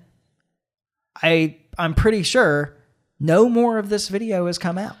then, I'm pretty sure no more of this video has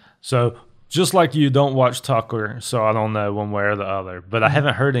come out. So just like you don't watch Tucker, so I don't know one way or the other. But I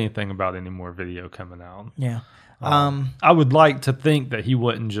haven't heard anything about any more video coming out. Yeah. I would like to think that he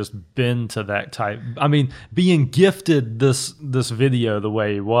wouldn't just bend to that type. I mean, being gifted this video the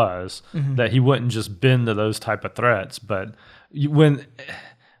way he was, that he wouldn't just bend to those type of threats. But when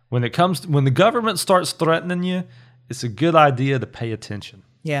when the government starts threatening you, it's a good idea to pay attention.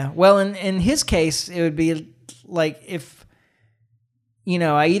 Yeah. Well, in his case, it would be like if,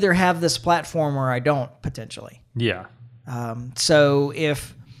 I either have this platform or I don't, potentially. Yeah. So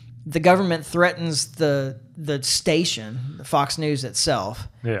if the government threatens the station, Fox News itself,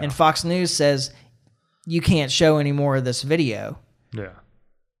 and Fox News says you can't show any more of this video,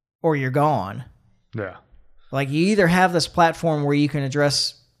 or you're gone. Yeah. Like you either have this platform where you can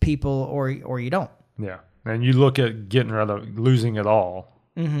address people or you don't. Yeah. And you look at losing it all.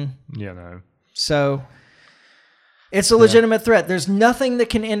 Mm-hmm. So it's a legitimate threat. There's nothing that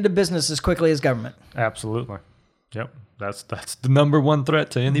can end a business as quickly as government. Absolutely. Yep. That's the number one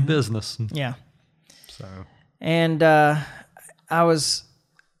threat to any business. Yeah. So. And now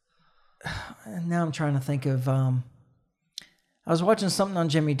I'm trying to think of, I was watching something on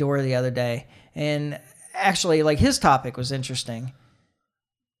Jimmy Dore the other day, and actually like his topic was interesting.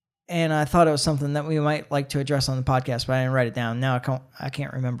 And I thought it was something that we might like to address on the podcast, but I didn't write it down. Now I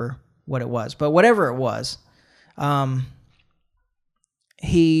can't remember what it was. But whatever it was,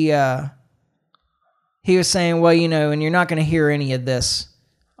 he was saying, well, and you're not going to hear any of this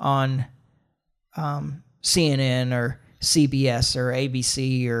on CNN or CBS or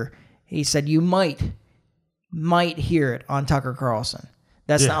ABC, or he said you might hear it on Tucker Carlson.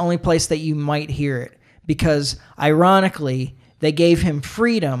 That's the only place that you might hear it, because ironically, they gave him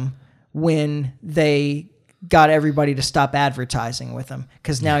freedom when they got everybody to stop advertising with him,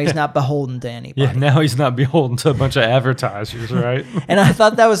 because now he's not beholden to anybody. Yeah, now he's not beholden to a bunch of advertisers, right? And I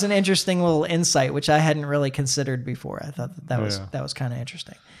thought that was an interesting little insight, which I hadn't really considered before. I thought that was kind of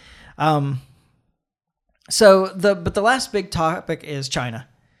interesting. But the last big topic is China.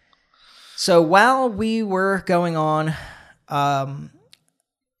 So while we were going on,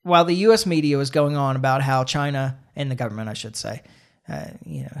 while the U.S. media was going on about how China, and the government, I should say,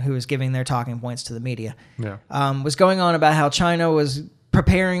 who was giving their talking points to the media, was going on about how China was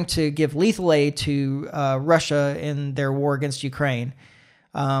preparing to give lethal aid to Russia in their war against Ukraine.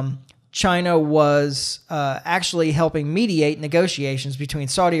 China was actually helping mediate negotiations between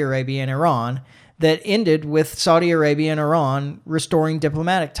Saudi Arabia and Iran that ended with Saudi Arabia and Iran restoring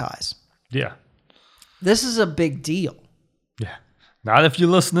diplomatic ties. Yeah. This is a big deal. Yeah. Not if you're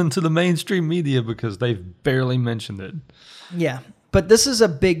listening to the mainstream media, because they've barely mentioned it. Yeah. But this is a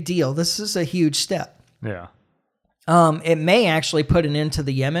big deal. This is a huge step. Yeah. It may actually put an end to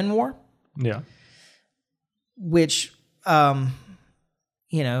the Yemen war. Yeah. Which, Bernie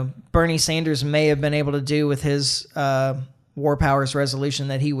Sanders may have been able to do with his war powers resolution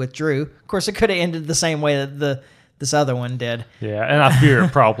that he withdrew. Of course, it could have ended the same way that this other one did. Yeah, and I fear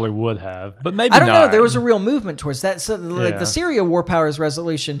it probably would have, but maybe I don't not. know. There was a real movement towards that. So, the Syria war powers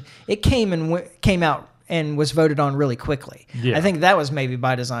resolution, it came out and was voted on really quickly. Yeah. I think that was maybe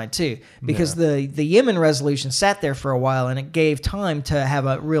by design too, because the Yemen resolution sat there for a while, and it gave time to have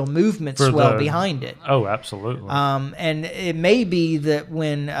a real movement swell behind it. Oh, absolutely. And it may be that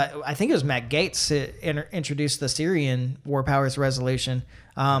when I think it was Matt Gaetz introduced the Syrian war powers resolution,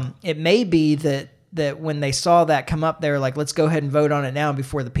 it may be that when they saw that come up, they were like, let's go ahead and vote on it now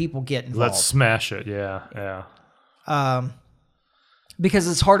before the people get involved. Let's smash it. Yeah. Because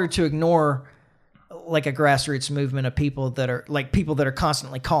it's harder to ignore like a grassroots movement of people that are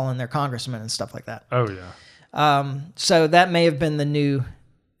constantly calling their congressmen and stuff like that. Oh yeah. So that may have been the new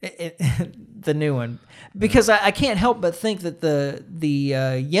one, because I can't help but think that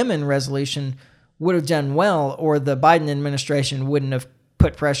the Yemen resolution would have done well, or the Biden administration wouldn't have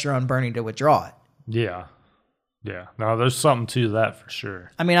put pressure on Bernie to withdraw it. Yeah. No, there's something to that for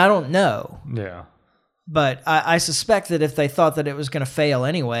sure. I mean, I don't know. Yeah. But I suspect that if they thought that it was going to fail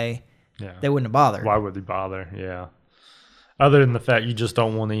anyway, they wouldn't have bothered. Why would they bother? Yeah. Other than the fact you just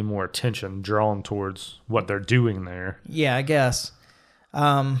don't want any more attention drawn towards what they're doing there. Yeah, I guess.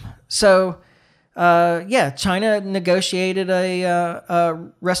 China negotiated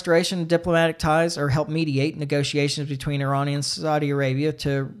a restoration of diplomatic ties, or helped mediate negotiations between Iran and Saudi Arabia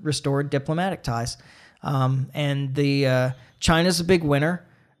to restore diplomatic ties. And China's a big winner.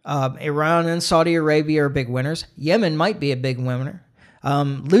 Iran and Saudi Arabia are big winners. Yemen might be a big winner.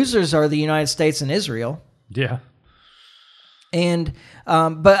 Losers are the United States and Israel. Yeah. And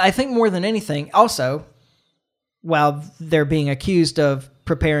but I think more than anything, also, while they're being accused of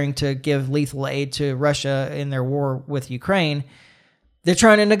preparing to give lethal aid to Russia in their war with Ukraine, they're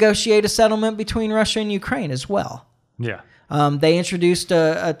trying to negotiate a settlement between Russia and Ukraine as well. Yeah. They introduced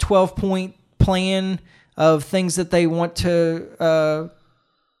a 12-point plan of things that they want to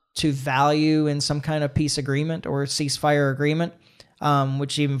value in some kind of peace agreement or ceasefire agreement,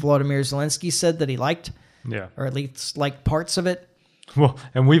 which even Volodymyr Zelensky said that he liked, or at least liked parts of it. Well,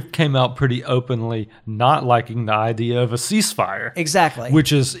 and we've came out pretty openly not liking the idea of a ceasefire. Exactly.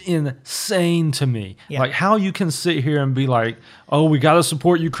 Which is insane to me. Yeah. Like how you can sit here and be like, oh, we got to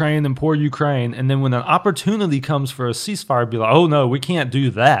support Ukraine and poor Ukraine. And then when an opportunity comes for a ceasefire, be like, oh, no, we can't do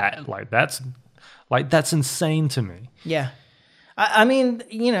that. That's insane to me. Yeah. I mean,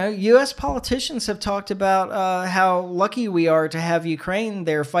 U.S. politicians have talked about how lucky we are to have Ukraine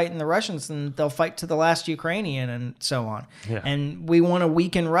there fighting the Russians, and they'll fight to the last Ukrainian and so on. Yeah. And we want to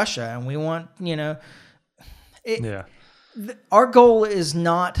weaken Russia, and we want, Yeah. Our goal is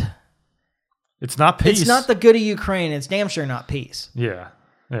not... It's not peace. It's not the good of Ukraine. It's damn sure not peace. Yeah.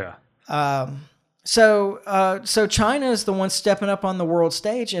 Yeah. So China is the one stepping up on the world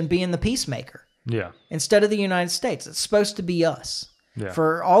stage and being the peacemaker. Yeah. Instead of the United States. It's supposed to be us. Yeah.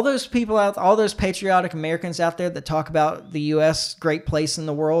 For all those people all those patriotic Americans out there that talk about the U.S. great place in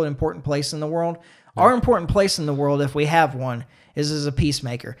the world, important place in the world, our important place in the world, if we have one, is as a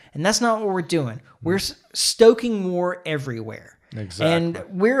peacemaker. And that's not what we're doing. We're stoking war everywhere. Exactly. And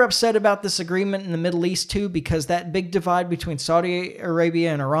we're upset about this agreement in the Middle East too, because that big divide between Saudi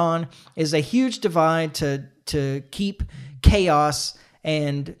Arabia and Iran is a huge divide to keep chaos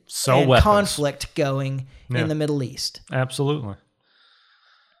and conflict going in the Middle East. Absolutely.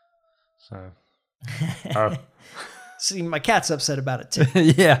 So, see, my cat's upset about it too.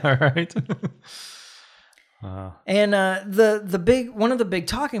 Yeah, right. And one of the big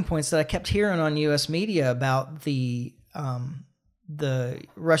talking points that I kept hearing on U.S. media about the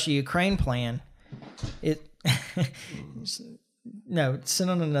Russia-Ukraine plan, no, sit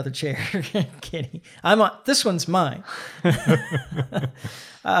on another chair, Kitty. This one's mine.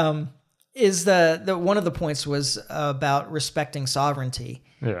 Is the one of the points was about respecting sovereignty.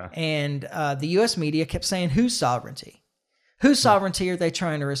 Yeah. And the U.S. media kept saying, whose sovereignty? Whose sovereignty are they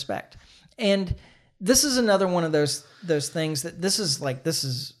trying to respect? And this is another one of those things that this is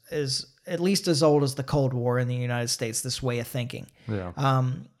at least as old as the Cold War in the United States, this way of thinking. Yeah.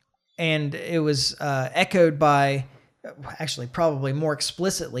 And it was echoed by, actually probably more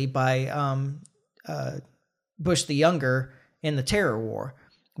explicitly by Bush the Younger in the terror war,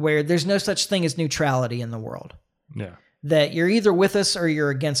 where there's no such thing as neutrality in the world. Yeah. That you're either with us or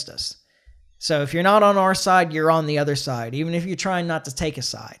you're against us. So if you're not on our side, you're on the other side, even if you're trying not to take a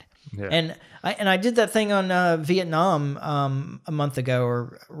side. Yeah. And I did that thing on Vietnam a month ago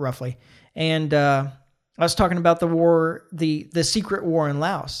or roughly, and I was talking about the war, the secret war in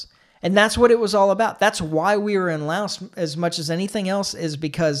Laos. And that's what it was all about. That's why we were in Laos as much as anything else, is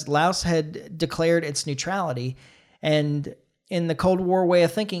because Laos had declared its neutrality. And in the Cold War way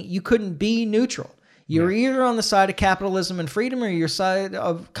of thinking, you couldn't be neutral. You were either on the side of capitalism and freedom or your side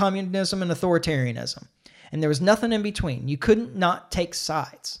of communism and authoritarianism. And there was nothing in between. You couldn't not take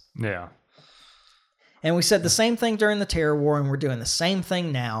sides. Yeah. And we said the same thing during the terror war, and we're doing the same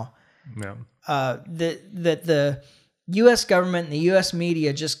thing now. Yeah. That the U.S. government and the U.S.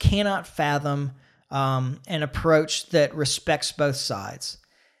 media just cannot fathom an approach that respects both sides.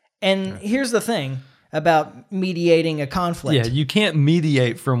 And here's the thing about mediating a conflict. Yeah, you can't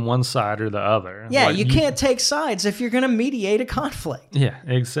mediate from one side or the other. Yeah, you can't take sides if you're going to mediate a conflict. Yeah,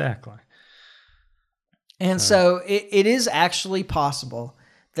 exactly. And so it is actually possible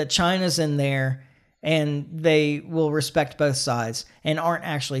that China's in there and they will respect both sides and aren't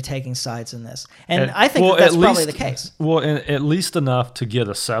actually taking sides in this. And I think that's probably the case. Well, at least enough to get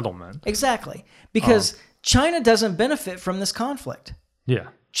a settlement. Exactly. Because China doesn't benefit from this conflict. Yeah.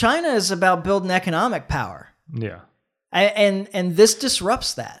 China is about building economic power. Yeah. And this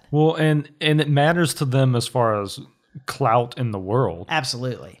disrupts that. Well, and it matters to them as far as clout in the world.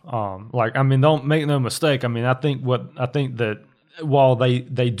 Absolutely. Don't make no mistake. I think that while they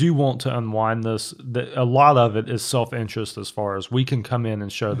do want to unwind this, a lot of it is self-interest as far as we can come in and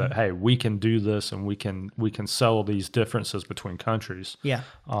show that, hey, we can do this and we can settle these differences between countries. Yeah.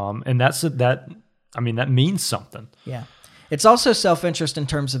 And that means something. Yeah. It's also self-interest in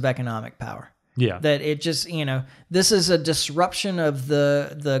terms of economic power. Yeah. That it just, this is a disruption of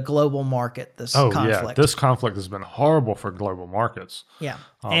the global market, this conflict. Yeah. This conflict has been horrible for global markets. Yeah.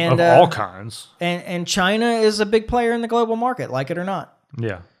 Of all kinds. And China is a big player in the global market, like it or not.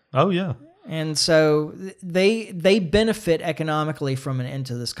 Yeah. Oh, yeah. And so they benefit economically from an end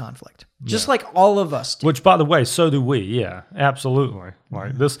to this conflict, just like all of us do. Which, by the way, so do we. Yeah, absolutely.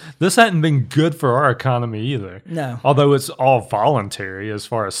 Like this hadn't been good for our economy either. No. Although it's all voluntary as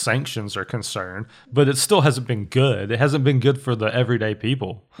far as sanctions are concerned, but it still hasn't been good. It hasn't been good for the everyday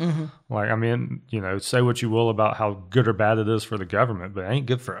people. Mm-hmm. Say what you will about how good or bad it is for the government, but it ain't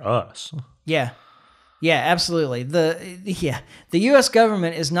good for us. Yeah. Yeah, absolutely. The U.S.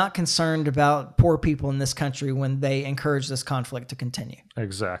 government is not concerned about poor people in this country when they encourage this conflict to continue.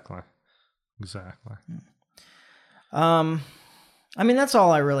 Exactly. I mean, that's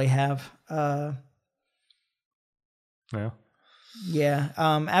all I really have. Yeah.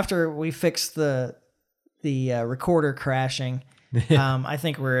 After we fix the recorder crashing, I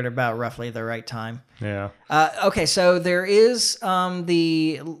think we're at about roughly the right time. Yeah. Okay, so there is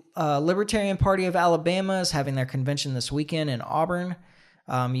the Libertarian Party of Alabama is having their convention this weekend in Auburn.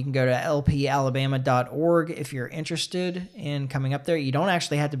 You can go to lpalabama.org if you're interested in coming up there. You don't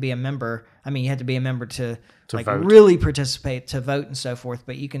actually have to be a member. I mean, you have to be a member to like vote. Really participate, to vote and so forth.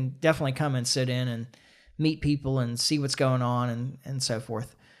 But you can definitely come and sit in and meet people and see what's going on and so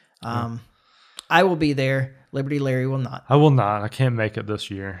forth. I will be there. Liberty Larry will not. I will not. I can't make it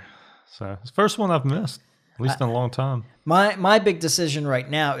this year. So it's the first one I've missed, at least in a long time. My big decision right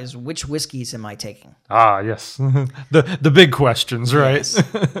now is which whiskeys am I taking? Ah, yes. the big questions, right? Yes.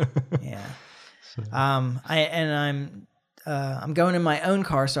 Yeah. So. I'm going in my own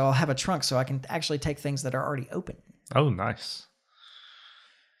car, so I'll have a trunk so I can actually take things that are already open. Oh, nice.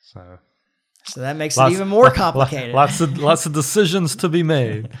 So that makes it even more complicated. Lots of decisions to be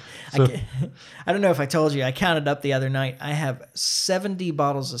made. So. I don't know if I told you, I counted up the other night. I have 70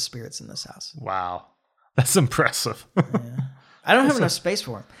 bottles of spirits in this house. Wow. That's impressive. Yeah. I don't have enough space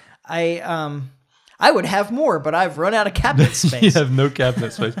for them. I would have more, but I've run out of cabinet space. You have no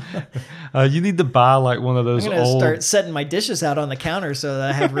cabinet space. You need to buy like one of those I'm going to start setting my dishes out on the counter so that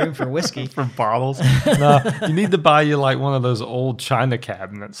I have room for whiskey. For bottles. No, you need to buy you like one of those old China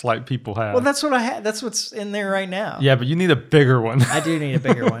cabinets like people have. Well, that's what I have. That's what's in there right now. Yeah, but you need a bigger one. I do need a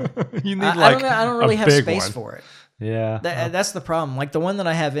bigger one. You need I don't really have space for it. Yeah. That's the problem. Like the one that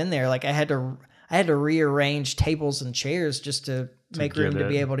I have in there, like I had to rearrange tables and chairs just to make room to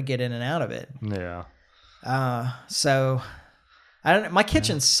be able to get in and out of it. Yeah. So I don't. My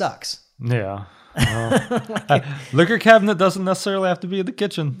kitchen sucks. Yeah. Liquor cabinet doesn't necessarily have to be in the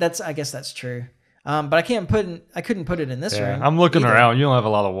kitchen. I guess that's true. But I couldn't put it in this room. I'm looking around. You don't have a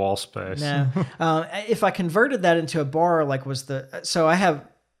lot of wall space. No. If I converted that into a bar, so I have.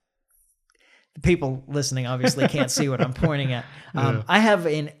 The people listening obviously can't see what I'm pointing at. I have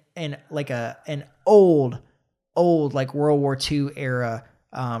an old like World War II era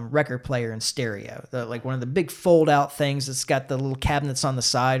record player and stereo. Like one of the big fold out things that's got the little cabinets on the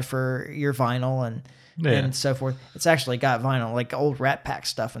side for your vinyl and so forth. It's actually got vinyl, like old Rat Pack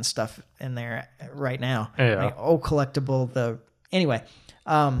stuff in there right now. Yeah. Like old collectible. Anyway,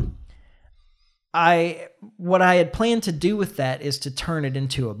 what I had planned to do with that is to turn it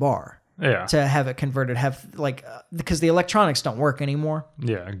into a bar. Yeah. To have it converted, because the electronics don't work anymore.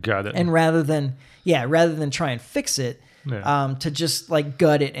 Yeah, got it. And rather than try and fix it, to just like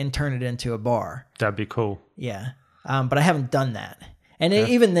gut it and turn it into a bar. That'd be cool. Yeah. But I haven't done that. And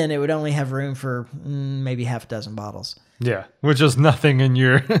even then, it would only have room for maybe half a dozen bottles. Yeah, which is nothing in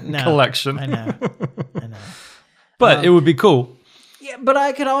your collection. I know. But it would be cool. Yeah, but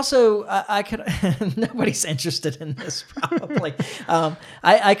I could also, nobody's interested in this probably.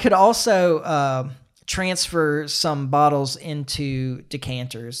 I could also transfer some bottles into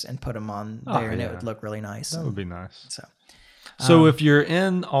decanters and put them on there, and it would look really nice. That would be nice. So if you're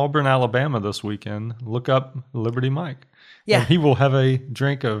in Auburn, Alabama this weekend, look up Liberty Mike. Yeah. And he will have a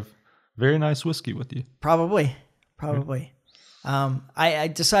drink of very nice whiskey with you. Probably. I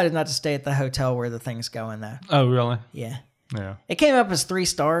decided not to stay at the hotel where the thing's going, though. Oh, really? Yeah. Yeah. It came up as 3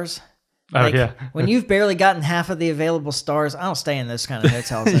 stars. Yeah. When you've barely gotten half of the available stars, I don't stay in those kind of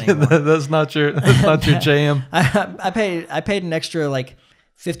hotels anymore. That's not your jam. I paid an extra like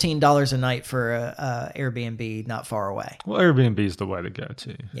 $15 a night for a Airbnb not far away. Well, Airbnb is the way to go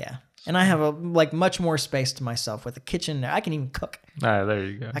too. Yeah. And I have much more space to myself with a kitchen. I can even cook. There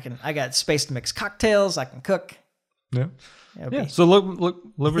you go. I got space to mix cocktails. I can cook. Yeah. So look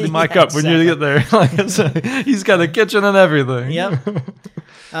Liberty Mike up when you get there. Like I said, he's got a kitchen and everything. Yep.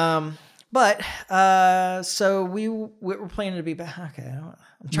 So we were planning to be back. Okay.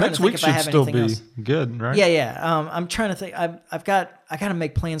 I'm trying Next to think week if I have should still anything be else. good, right? Yeah. I'm trying to think. I got to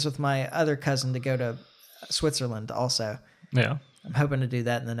make plans with my other cousin to go to Switzerland also. Yeah. I'm hoping to do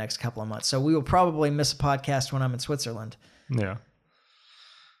that in the next couple of months. So we will probably miss a podcast when I'm in Switzerland. Yeah.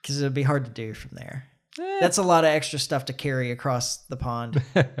 Because it'll be hard to do from there. That's a lot of extra stuff to carry across the pond.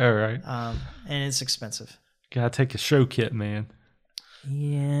 All right. And it's expensive. Gotta take a show kit, man.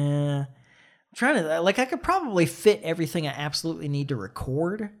 Yeah. I'm trying to, I could probably fit everything I absolutely need to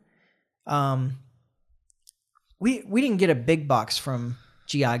record. We didn't get a big box from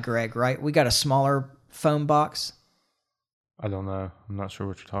G.I. Greg, right? We got a smaller foam box. I don't know. I'm not sure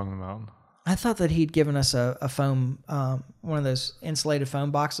what you're talking about. I thought that he'd given us a foam, one of those insulated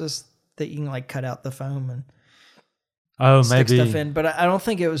foam boxes that you can like cut out the foam and stick stuff in. But I don't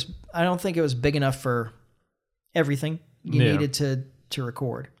think it was. I don't think it was big enough for everything you needed to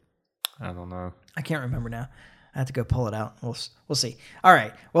record. I don't know. I can't remember now. I have to go pull it out. We'll see. All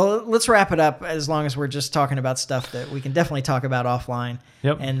right. Well, let's wrap it up as long as we're just talking about stuff that we can definitely talk about offline.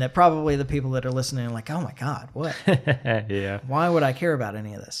 Yep. And that probably the people that are listening are like, oh my God, what? Yeah. Why would I care about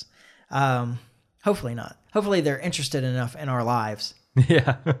any of this? Hopefully not. Hopefully they're interested enough in our lives.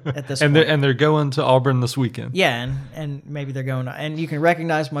 Yeah. At this point. And they're going to Auburn this weekend. Yeah. And maybe they're going, and you can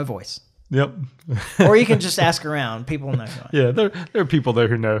recognize my voice. Yep. Or you can just ask around. People know who I am. Yeah, there are people there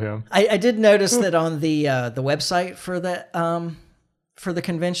who know him. I did notice that on the website for the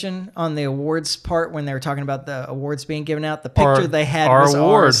convention, on the awards part, when they were talking about the awards being given out, the picture they had was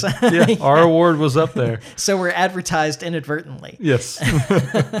award. ours. Yeah, our award was up there. So we're advertised inadvertently. Yes.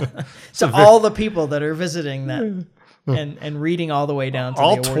 So all the people that are visiting that and reading all the way down to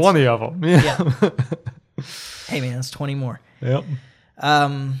all the awards. 20 of them. Yeah. Hey man, that's 20 more. Yep.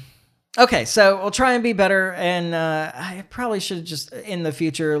 Okay, so we'll try and be better, and I probably should just, in the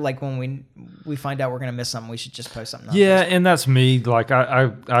future, like when we find out we're going to miss something, we should just post something on Yeah, Facebook. and that's me. Like, I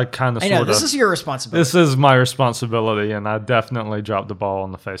kind of I know, this is your responsibility. This is my responsibility, and I definitely dropped the ball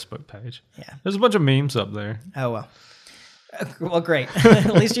on the Facebook page. Yeah. There's a bunch of memes up there. Oh, well. Well, great.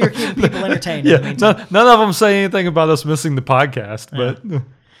 At least you're keeping people entertained. Yeah, in the meantime. none of them say anything about us missing the podcast, but...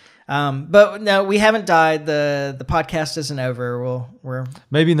 But no, we haven't died. The podcast isn't over. We're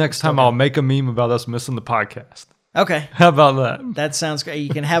maybe next time I'll make a meme about us missing the podcast. Okay. How about that? That sounds great. You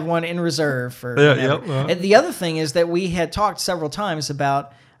can have one in reserve for And the other thing is that we had talked several times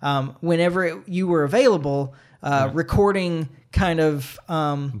about whenever you were available, recording kind of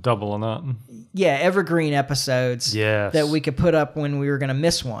doubling up. Yeah, evergreen episodes that we could put up when we were going to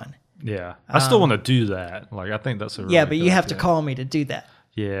miss one. Yeah. I still want to do that. Like, I think that's a really but you have idea. to call me to do that.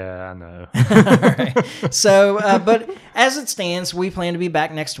 Yeah, I know. All right. So, but as it stands, we plan to be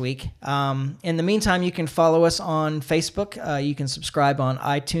back next week. In the meantime, you can follow us on Facebook. You can subscribe on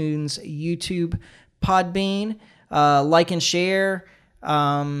iTunes, YouTube, Podbean, like and share,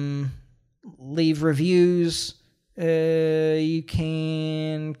 leave reviews. You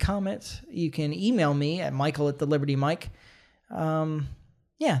can comment. You can email me at michael@thelibertymike.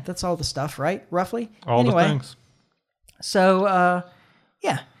 Yeah, that's all the stuff, right? Roughly. All the things. So,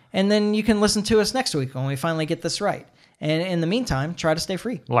 yeah. And then you can listen to us next week when we finally get this right. And in the meantime, try to stay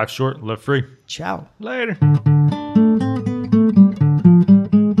free. Life short, live free. Ciao. Later.